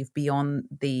perceive beyond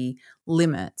the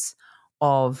limits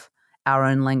of our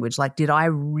own language? Did I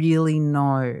really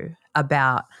know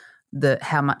about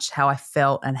how I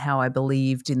felt and how I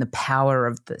believed in the power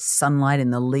of the sunlight in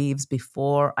the leaves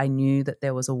before I knew that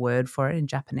there was a word for it in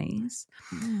Japanese?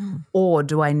 Or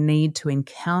do I need to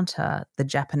encounter the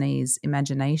Japanese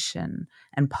imagination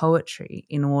and poetry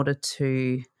in order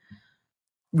to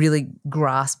really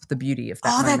grasp the beauty of that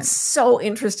moment? That's so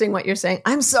interesting what you're saying.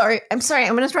 I'm sorry. I'm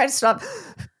going to try to stop.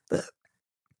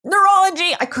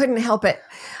 Neurology. I couldn't help it.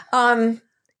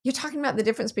 you're talking about the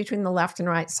difference between the left and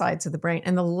right sides of the brain.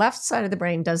 And the left side of the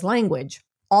brain does language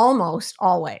almost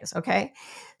always, okay?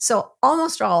 So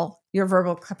almost all your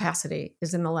verbal capacity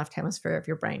is in the left hemisphere of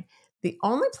your brain. The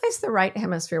only place the right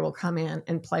hemisphere will come in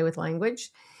and play with language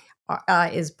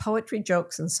is poetry,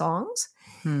 jokes, and songs.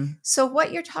 So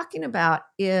what you're talking about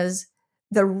is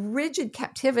the rigid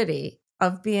captivity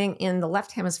of being in the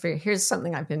left hemisphere. Here's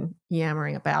something I've been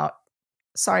yammering about.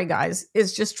 Sorry, guys,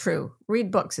 it's just true.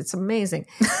 Read books. It's amazing.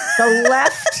 The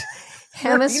left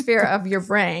hemisphere of your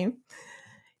brain,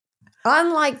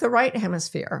 unlike the right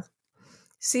hemisphere,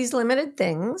 sees limited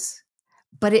things,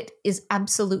 but it is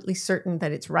absolutely certain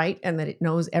that it's right and that it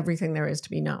knows everything there is to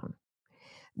be known.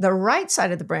 The right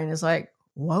side of the brain is like,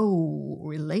 whoa,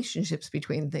 relationships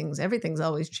between things. Everything's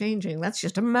always changing. That's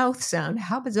just a mouth sound.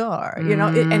 How bizarre. And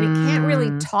it can't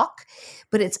really talk,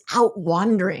 but it's out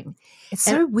wandering. It's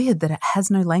so weird that it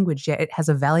has no language yet. It has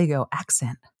a Valley Girl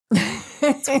accent.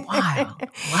 It's wild.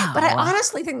 Wow. But I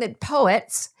honestly think that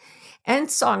poets and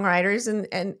songwriters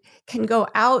and can go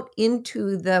out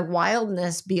into the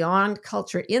wildness beyond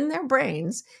culture in their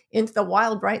brains, into the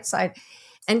wild right side,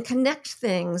 and connect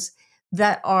things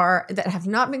that have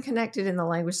not been connected in the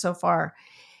language so far,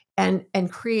 and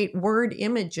create word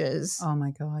images. Oh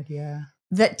my God, yeah.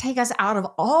 That take us out of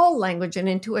all language and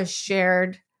into a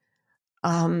shared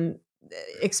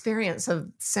experience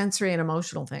of sensory and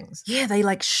emotional things. Yeah, they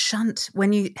like shunt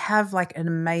when you have like an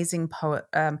amazing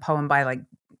poem by like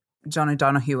John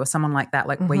O'Donohue or someone like that,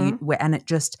 like where and it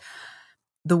just,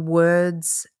 the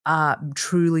words are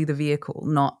truly the vehicle,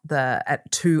 not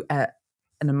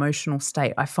an emotional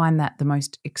state. I find that the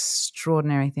most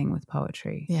extraordinary thing with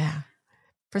poetry. Yeah.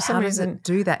 For some How reason, does it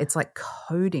do that? It's like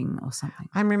coding or something.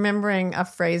 I'm remembering a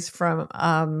phrase from,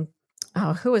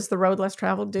 who is the road less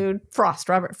traveled dude?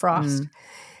 Robert Frost.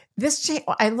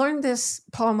 I learned this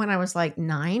poem when I was like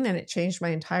 9 and it changed my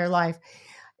entire life.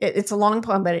 It's a long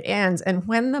poem, but it ends. And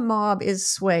when the mob is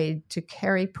swayed to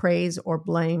carry praise or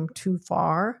blame too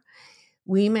far,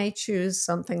 we may choose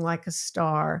something like a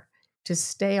star to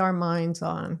stay our minds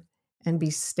on and be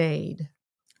stayed.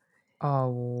 Oh,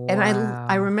 wow. And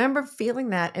I remember feeling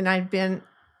that, and I'd been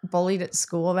bullied at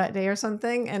school that day or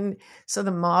something. And so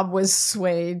the mob was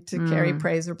swayed to carry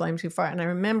praise or blame too far. And I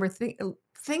remember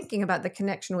thinking about the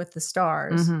connection with the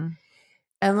stars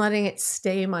and letting it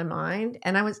stay in my mind.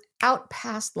 And I was out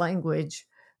past language,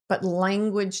 but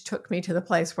language took me to the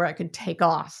place where I could take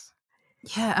off.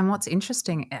 Yeah. And what's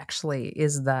interesting actually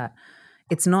is that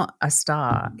it's not a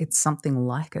star. It's something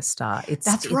like a star.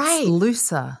 That's right. It's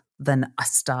looser than a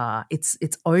star. It's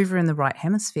over in the right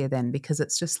hemisphere then, because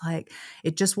it's just like,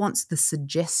 it just wants the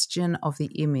suggestion of the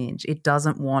image. It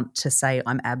doesn't want to say,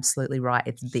 I'm absolutely right.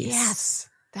 It's this. Yes,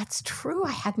 that's true.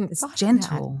 I hadn't thought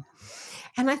gentle. Of that.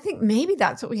 And I think maybe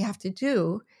that's what we have to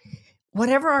do.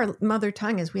 Whatever our mother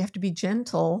tongue is, we have to be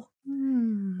gentle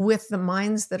with the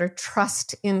minds that are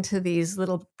trussed into these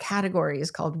little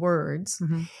categories called words.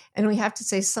 And we have to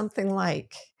say something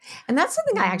like, and that's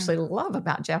something I actually love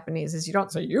about Japanese, is you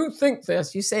don't say, you think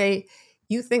this, you say,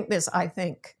 you think this, I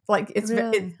think. Like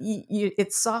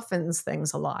it softens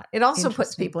things a lot. It also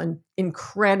puts people in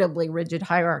incredibly rigid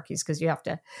hierarchies because you have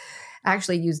to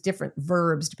actually use different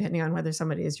verbs depending on whether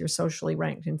somebody is your socially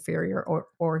ranked inferior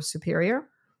or superior.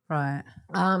 Right.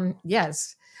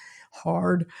 Yes.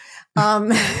 Hard.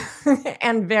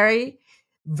 And very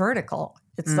vertical.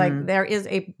 It's like there is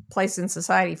a place in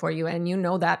society for you and you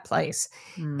know that place.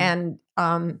 And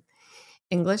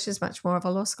English is much more of a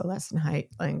Losgelesenheit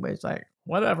language. Like,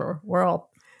 whatever, we're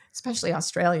all, especially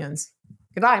Australians.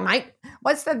 Good day, mate.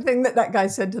 What's that thing that guy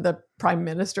said to the prime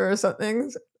minister or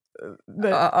something?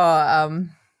 What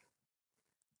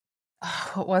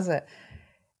was it?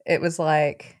 It was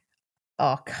like,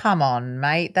 oh, come on,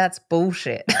 mate. That's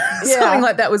bullshit. Something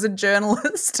like that. Was a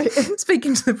journalist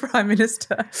speaking to the Prime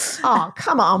Minister. Oh,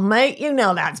 come on, mate. You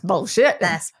know that's bullshit.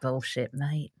 That's bullshit,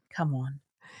 mate. Come on.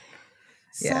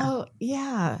 So,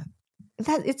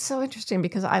 it's so interesting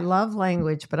because I love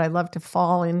language, but I love to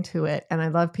fall into it. And I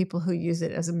love people who use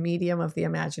it as a medium of the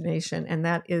imagination. And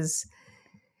that is,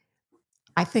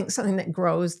 I think, something that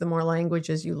grows the more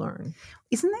languages you learn.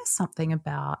 Isn't there something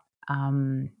about,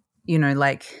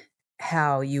 like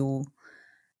how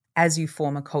as you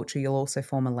form a culture, you'll also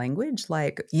form a language.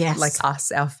 Like, like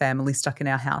us, our family stuck in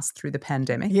our house through the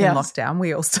pandemic and lockdown,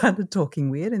 we all started talking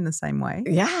weird in the same way.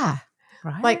 Yeah.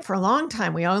 Right. Like for a long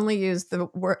time, we only used the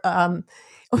word,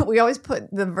 we always put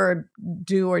the verb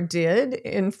do or did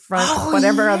in front of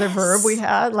whatever other verb we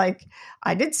had. Like,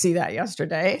 I did see that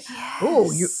yesterday. Yes.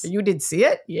 Oh, you did see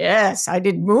it? Yes, I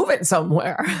did move it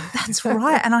somewhere. That's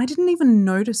right. And I didn't even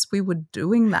notice we were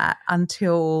doing that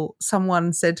until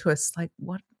someone said to us, like,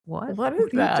 what What is are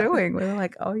that? you doing? We're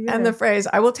like, oh, yeah. And the phrase,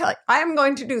 I am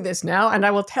going to do this now, and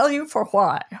I will tell you for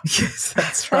why. Yes,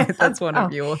 that's right. That's one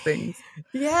of your things.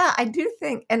 Yeah, I do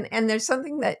think, and there's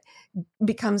something that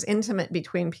becomes intimate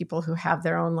between people who have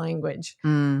their own language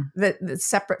that's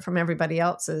separate from everybody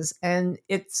else's. And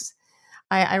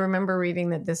I remember reading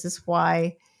that this is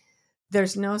why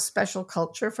there's no special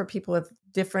culture for people with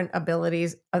different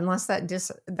abilities unless that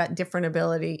different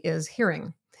ability is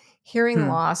hearing. Hearing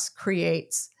loss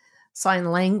creates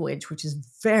sign language, which is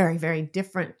very, very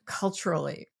different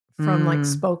culturally from like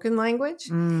spoken language.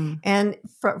 And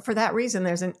for that reason,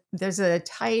 there's a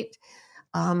tight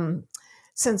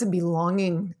sense of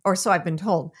belonging, or so I've been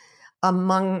told,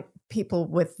 among people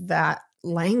with that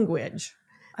language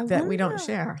we don't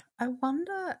share. I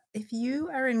wonder if you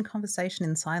are in conversation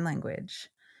in sign language,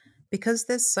 because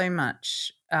there's so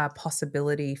much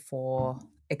possibility for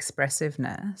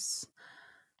expressiveness.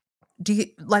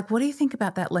 What do you think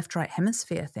about that left-right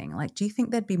hemisphere thing? Like, do you think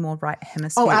there'd be more right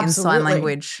hemisphere in sign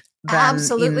language than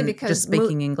in because just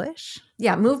speaking English?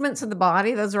 Yeah, movements of the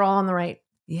body, those are all on the right.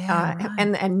 Yeah, right.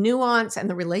 and nuance and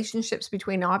the relationships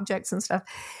between objects and stuff.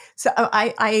 So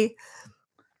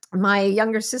my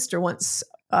younger sister once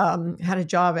had a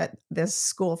job at this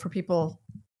school for people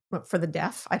for the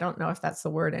deaf. I don't know if that's the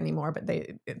word anymore, but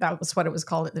that was what it was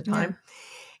called at the time.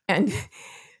 Yeah. And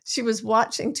she was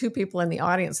watching two people in the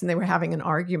audience, and they were having an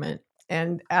argument.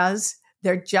 And as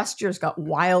their gestures got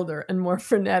wilder and more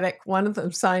frenetic, one of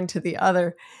them signed to the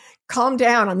other, "Calm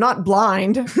down, I'm not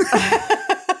blind."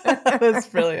 That's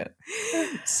brilliant.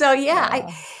 So yeah,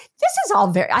 this is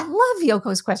all I love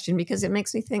Yoko's question because it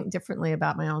makes me think differently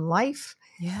about my own life.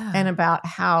 Yeah. And about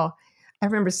how I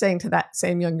remember saying to that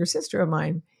same younger sister of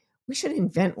mine, we should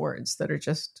invent words that are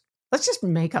let's just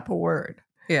make up a word.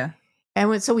 Yeah.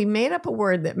 And so we made up a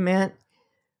word that meant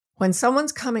when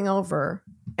someone's coming over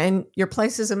and your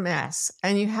place is a mess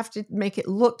and you have to make it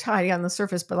look tidy on the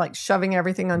surface, but like shoving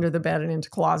everything under the bed and into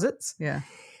closets. Yeah.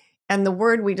 And the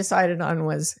word we decided on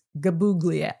was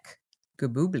gabugliak.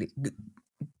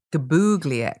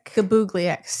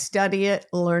 Gabugliak. Study it,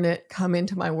 learn it, come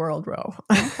into my world, Ro.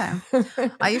 Okay.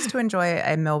 I used to enjoy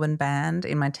a Melbourne band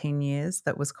in my teen years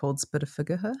that was called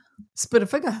Spitafigurher.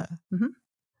 Spitafigurher. Mm-hmm.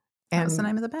 That was the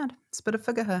name of the band,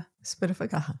 Spitafigurher.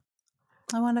 Spitafigurher.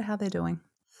 I wonder how they're doing.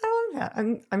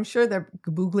 I'm sure they're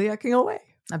gabugliaking away.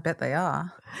 I bet they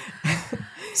are.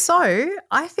 So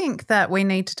I think that we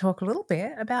need to talk a little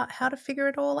bit about how to figure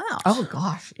it all out. Oh,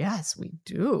 gosh. Yes, we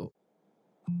do.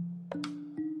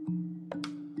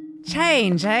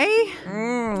 Change, eh?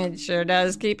 It sure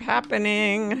does keep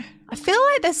happening. I feel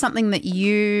like there's something that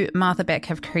you, Martha Beck,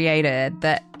 have created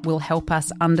that will help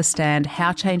us understand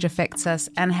how change affects us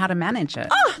and how to manage it.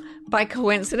 Oh, by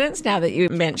coincidence, now that you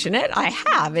mention it, I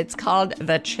have. It's called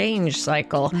The Change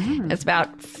Cycle. It's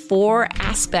about 4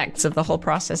 aspects of the whole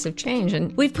process of change.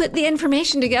 And we've put the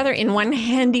information together in one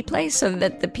handy place so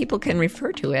that the people can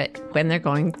refer to it when they're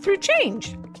going through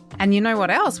change. And you know what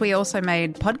else? We also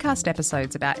made podcast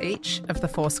episodes about each of the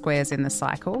 4 squares in the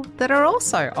cycle that are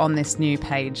also on this new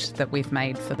page that we've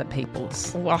made for the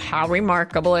peoples. Well, how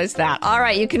remarkable is that? All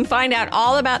right, you can find out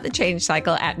all about the change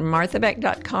cycle at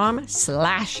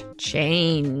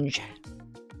marthabeck.com/change.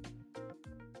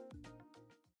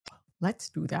 Let's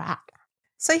do that.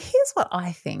 So here's what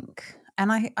I think,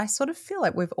 and I sort of feel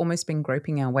like we've almost been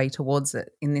groping our way towards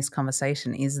it in this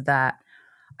conversation, is that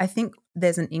I think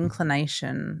there's an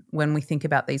inclination when we think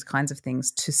about these kinds of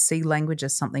things to see language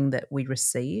as something that we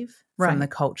receive from the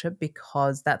culture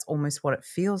because that's almost what it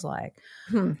feels like.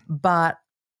 But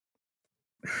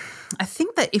I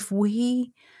think that if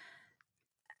we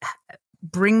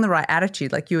bring the right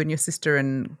attitude, like you and your sister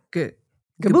and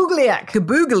Gabugliak.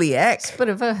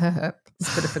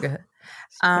 Spitafigurher.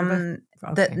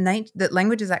 That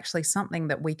language is actually something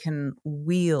that we can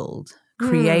wield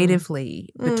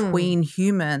creatively between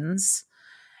humans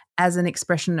as an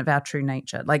expression of our true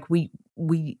nature. Like we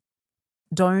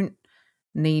don't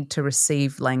need to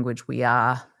receive language. We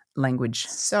are language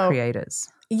creators.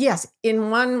 Yes.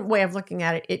 In one way of looking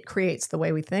at it, it creates the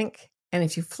way we think. And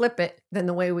if you flip it, then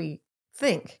the way we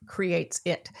think creates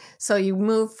it. So you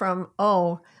move from,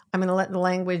 I'm going to let the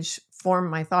language form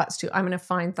my thoughts to, I'm going to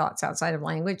find thoughts outside of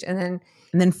language and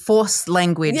then force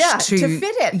language to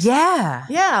fit it. Yeah.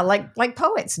 Yeah, like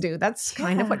poets do. That's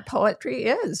kind of what poetry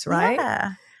is, right?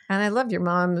 Yeah. And I love your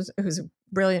mom, who's a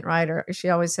brilliant writer. She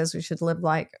always says we should live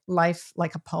life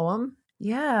like a poem.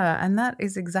 Yeah, and that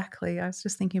is exactly, I was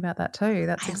just thinking about that too.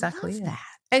 That's exactly it. That.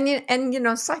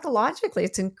 And psychologically,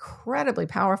 it's incredibly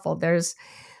powerful. There's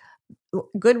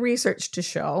good research to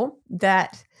show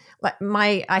that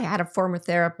I had a former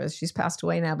therapist, she's passed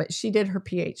away now, but she did her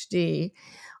PhD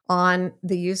on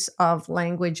the use of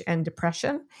language and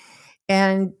depression.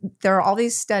 And there are all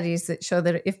these studies that show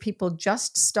that if people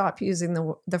just stop using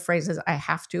the phrases I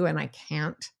have to and I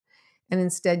can't, and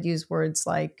instead use words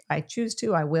like I choose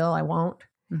to, I will, I won't.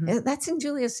 That's in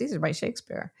Julius Caesar by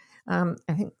Shakespeare. I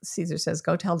think Caesar says,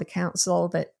 go tell the council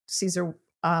that Caesar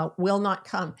will not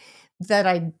come. That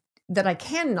I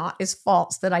cannot is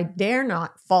false. That I dare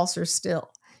not, falser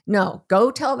still. No,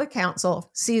 go tell the council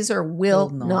Caesar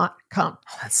will not come.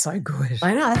 Oh, that's so good.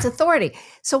 I know, that's authority.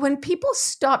 So when people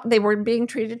stopped, they were being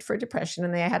treated for depression,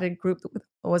 and they had a group that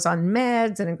was on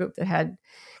meds and a group that had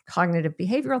cognitive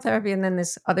behavioral therapy, and then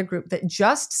this other group that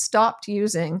just stopped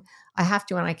using I have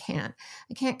to and I can't.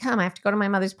 I can't come. I have to go to my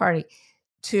mother's party.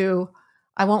 To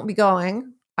I won't be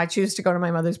going. I choose to go to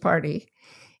my mother's party.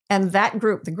 And that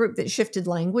group, the group that shifted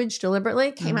language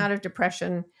deliberately, came out of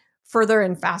depression further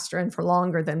and faster and for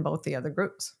longer than both the other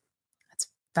groups. That's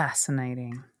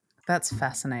fascinating. That's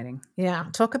fascinating. Yeah.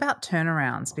 Talk about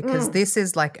turnarounds, because this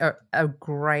is like a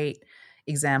great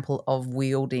example of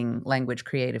wielding language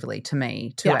creatively to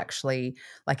me, to actually,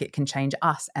 like, it can change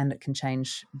us and it can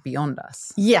change beyond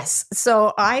us. Yes.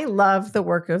 So I love the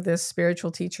work of this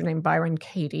spiritual teacher named Byron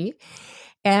Katie.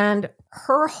 And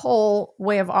her whole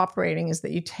way of operating is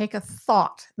that you take a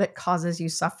thought that causes you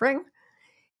suffering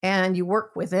and you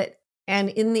work with it. And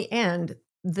in the end,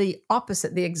 the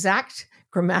opposite, the exact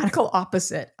grammatical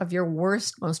opposite of your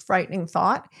worst, most frightening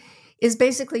thought is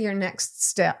basically your next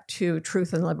step to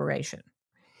truth and liberation.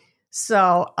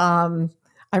 So I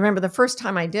remember the first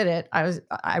time I did it,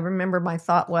 I remember my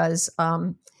thought was,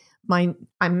 I'm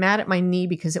mad at my knee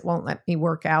because it won't let me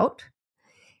work out.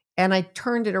 And I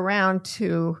turned it around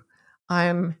to,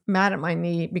 I'm mad at my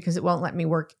knee because it won't let me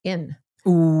work in.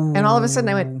 Ooh. And all of a sudden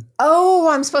I went, oh,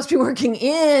 I'm supposed to be working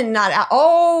in, not out.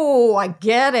 Oh, I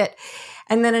get it.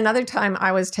 And then another time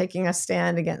I was taking a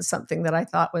stand against something that I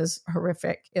thought was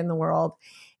horrific in the world.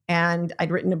 And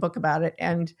I'd written a book about it.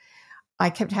 And I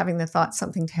kept having the thought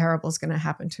something terrible is going to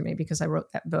happen to me because I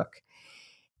wrote that book.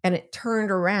 And it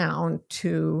turned around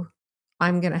to,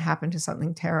 I'm going to happen to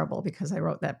something terrible because I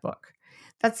wrote that book.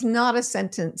 That's not a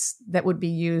sentence that would be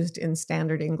used in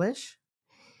standard English,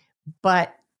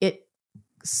 but it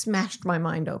smashed my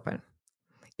mind open.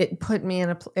 It put me in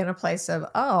a place of,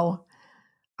 oh,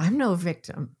 I'm no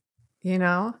victim. You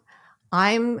know,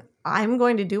 I'm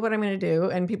going to do what I'm going to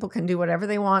do, and people can do whatever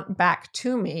they want back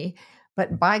to me.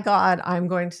 But by God, I'm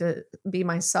going to be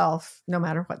myself no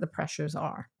matter what the pressures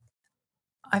are.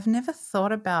 I've never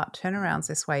thought about turnarounds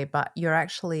this way, but you're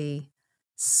actually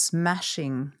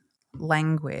smashing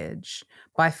language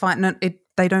by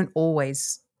they don't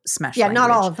always smash language.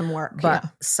 Not all of them work. But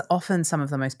often some of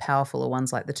the most powerful are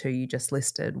ones like the two you just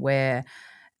listed, where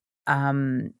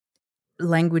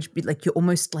language, like you're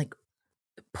almost like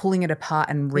pulling it apart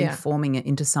and reforming it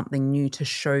into something new to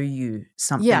show you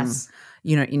something,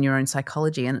 you know, in your own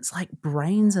psychology. And it's like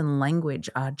brains and language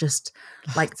are just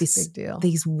like this,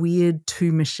 these weird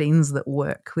two machines that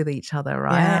work with each other,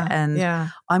 right?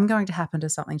 I'm going to happen to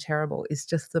something terrible is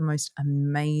just the most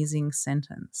amazing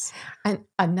sentence. And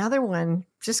another one,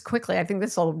 just quickly, I think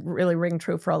this will really ring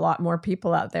true for a lot more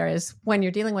people out there, is when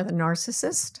you're dealing with a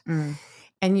narcissist.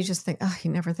 And you just think, oh, he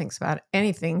never thinks about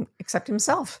anything except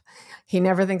himself. He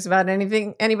never thinks about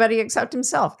anybody except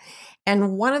himself.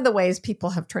 And one of the ways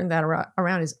people have turned that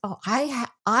around is, oh,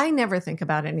 I never think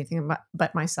about anything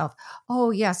but myself. Oh,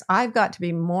 yes, I've got to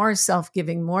be more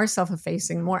self-giving, more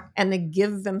self-effacing, more, and they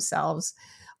give themselves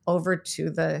over to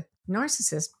the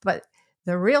narcissist. But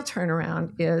the real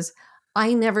turnaround is,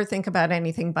 I never think about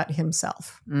anything but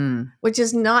himself, which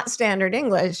is not standard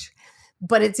English.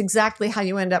 But it's exactly how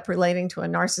you end up relating to a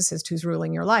narcissist who's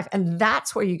ruling your life. And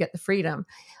that's where you get the freedom.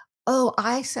 Oh,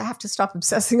 I have to stop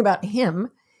obsessing about him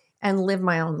and live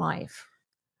my own life.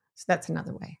 So that's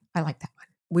another way. I like that one.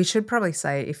 We should probably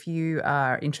say, if you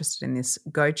are interested in this,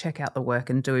 go check out the work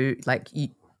and do, like,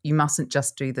 you mustn't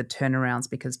just do the turnarounds,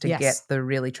 because to get the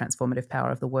really transformative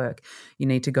power of the work, you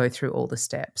need to go through all the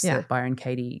steps that Byron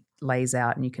Katie lays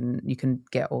out, and you can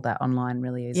get all that online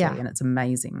really easily, and it's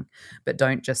amazing. But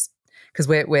don't just, because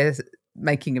we're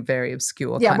making a very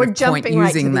obscure kind we're of jumping point right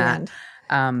using to the that.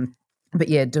 End. But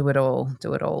yeah, do it all.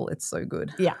 It's so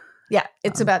good. Yeah.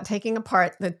 It's about taking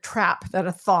apart the trap that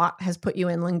a thought has put you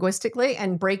in linguistically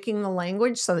and breaking the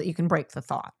language so that you can break the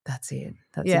thought. That's it.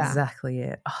 That's exactly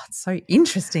it. Oh, it's so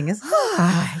interesting, isn't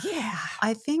it? Yeah.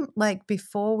 I think, like,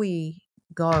 before we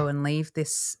go and leave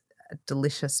this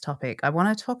delicious topic, I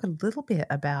want to talk a little bit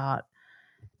about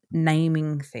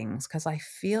naming things, because I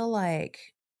feel like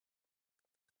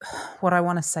what I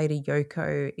want to say to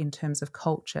Yoko in terms of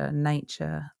culture,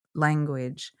 nature,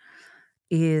 language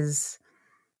is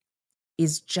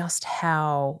is just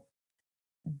how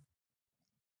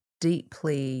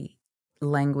deeply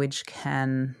language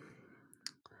can.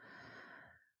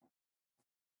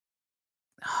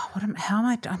 I'm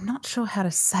not sure how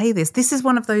to say this. This is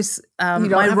one of those.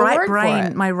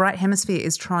 My right hemisphere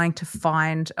is trying to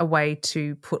find a way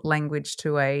to put language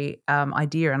to a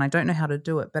idea, and I don't know how to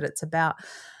do it. But it's about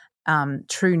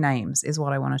true names is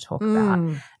what I want to talk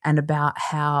about, and about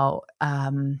how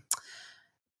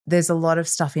there's a lot of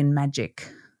stuff in magic.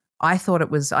 I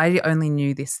only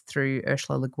knew this through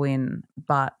Ursula Le Guin,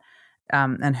 but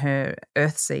and her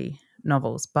Earthsea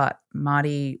novels, but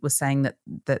Marty was saying that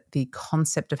the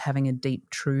concept of having a deep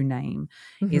true name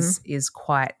is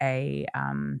quite a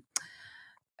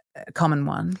common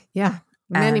one. Yeah.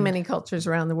 Many cultures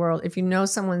around the world. If you know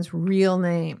someone's real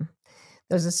name,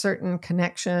 there's a certain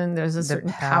connection, there's a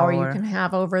certain power you can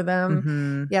have over them.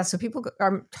 Mm-hmm. Yeah, so people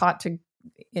are taught to,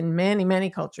 in many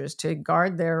cultures, to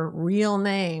guard their real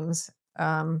names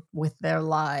with their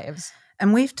lives.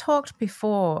 And we've talked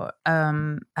before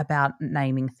about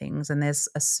naming things, and there's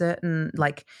a certain,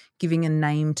 like, giving a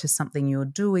name to something you're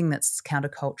doing that's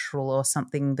countercultural, or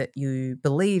something that you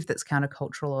believe that's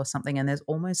countercultural or something, and there's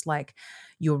almost like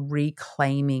you're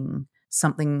reclaiming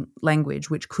something, language,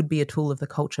 which could be a tool of the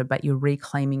culture, but you're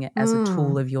reclaiming it as a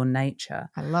tool of your nature.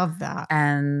 I love that.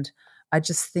 And I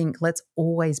just think let's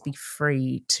always be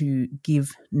free to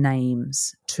give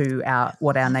names to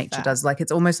what our nature does. Like,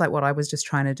 it's almost like what I was just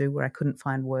trying to do where I couldn't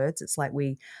find words. It's like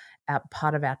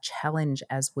part of our challenge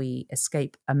as we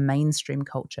escape a mainstream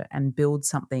culture and build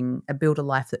a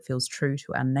life that feels true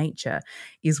to our nature,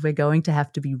 is we're going to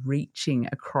have to be reaching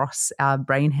across our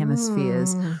brain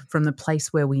hemispheres from the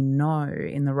place where we know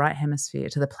in the right hemisphere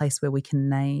to the place where we can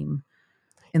name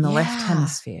in the left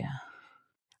hemisphere.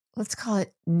 Let's call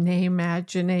it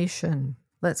name-agination.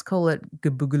 Let's call it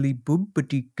gaboogly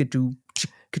boobity gadoo.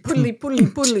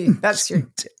 Pulley. That's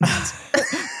your.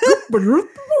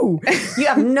 You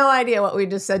have no idea what we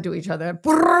just said to each other.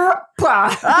 Great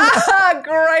one.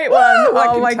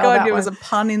 Oh my God, there was a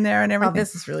pun in there and everything. Oh,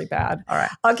 this is really bad. All right.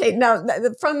 Okay, now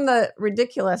from the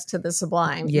ridiculous to the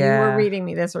sublime. Yeah. You were reading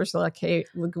me this Ursula K.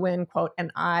 Le Guin quote,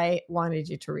 and I wanted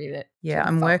you to read it. Yeah,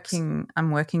 I'm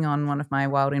working on one of my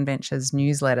Wild Adventures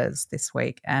newsletters this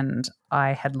week, and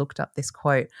I had looked up this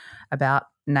quote about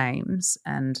names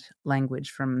and language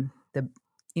from the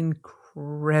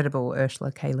incredible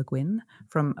Ursula K. Le Guin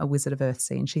from A Wizard of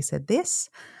Earthsea, and she said this,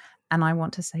 and I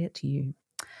want to say it to you.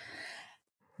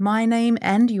 My name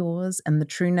and yours and the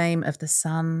true name of the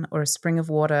sun or a spring of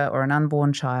water or an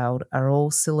unborn child are all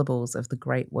syllables of the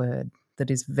great word that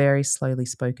is very slowly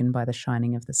spoken by the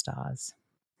shining of the stars.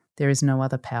 There is no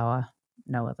other power,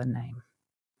 no other name.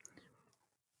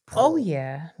 Oh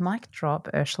yeah, mic drop,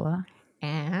 Ursula.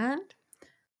 And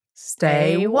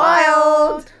stay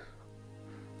wild.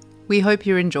 We hope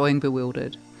you're enjoying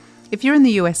Bewildered. If you're in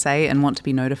the USA and want to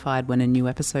be notified when a new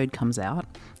episode comes out,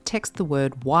 text the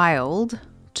word WILD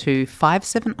to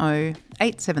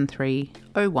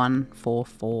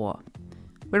 570-873-0144.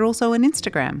 We're also on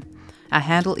Instagram. Our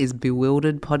handle is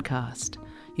Bewildered Podcast.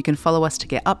 You can follow us to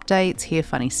get updates, hear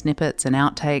funny snippets and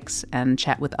outtakes, and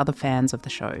chat with other fans of the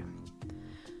show.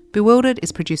 Bewildered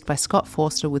is produced by Scott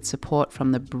Forster with support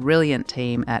from the brilliant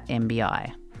team at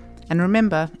MBI. And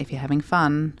remember, if you're having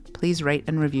fun, please rate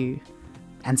and review,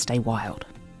 and stay wild.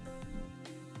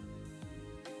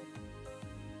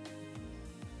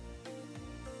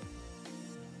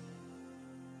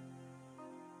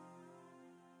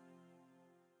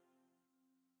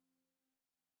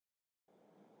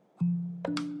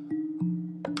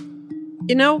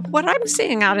 You know, what I'm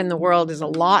seeing out in the world is a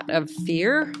lot of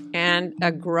fear and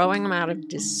a growing amount of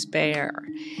despair.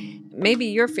 Maybe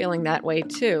you're feeling that way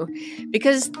too,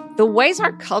 because the ways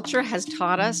our culture has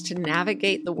taught us to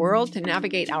navigate the world, to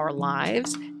navigate our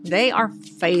lives, they are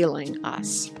failing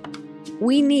us.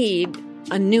 We need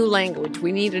a new language.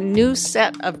 We need a new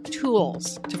set of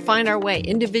tools to find our way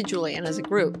individually and as a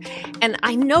group. And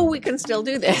I know we can still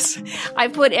do this. I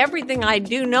put everything I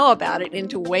do know about it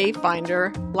into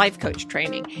Wayfinder life coach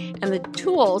training. And the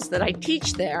tools that I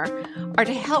teach there are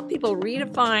to help people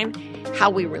redefine how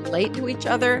we relate to each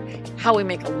other, how we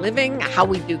make a living, how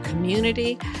we do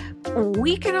community.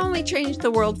 We can only change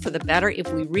the world for the better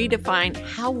if we redefine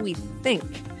how we think.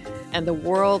 And the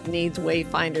world needs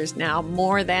Wayfinders now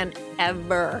more than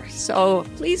ever. So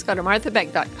please go to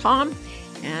marthabeck.com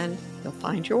and you'll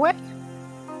find your way.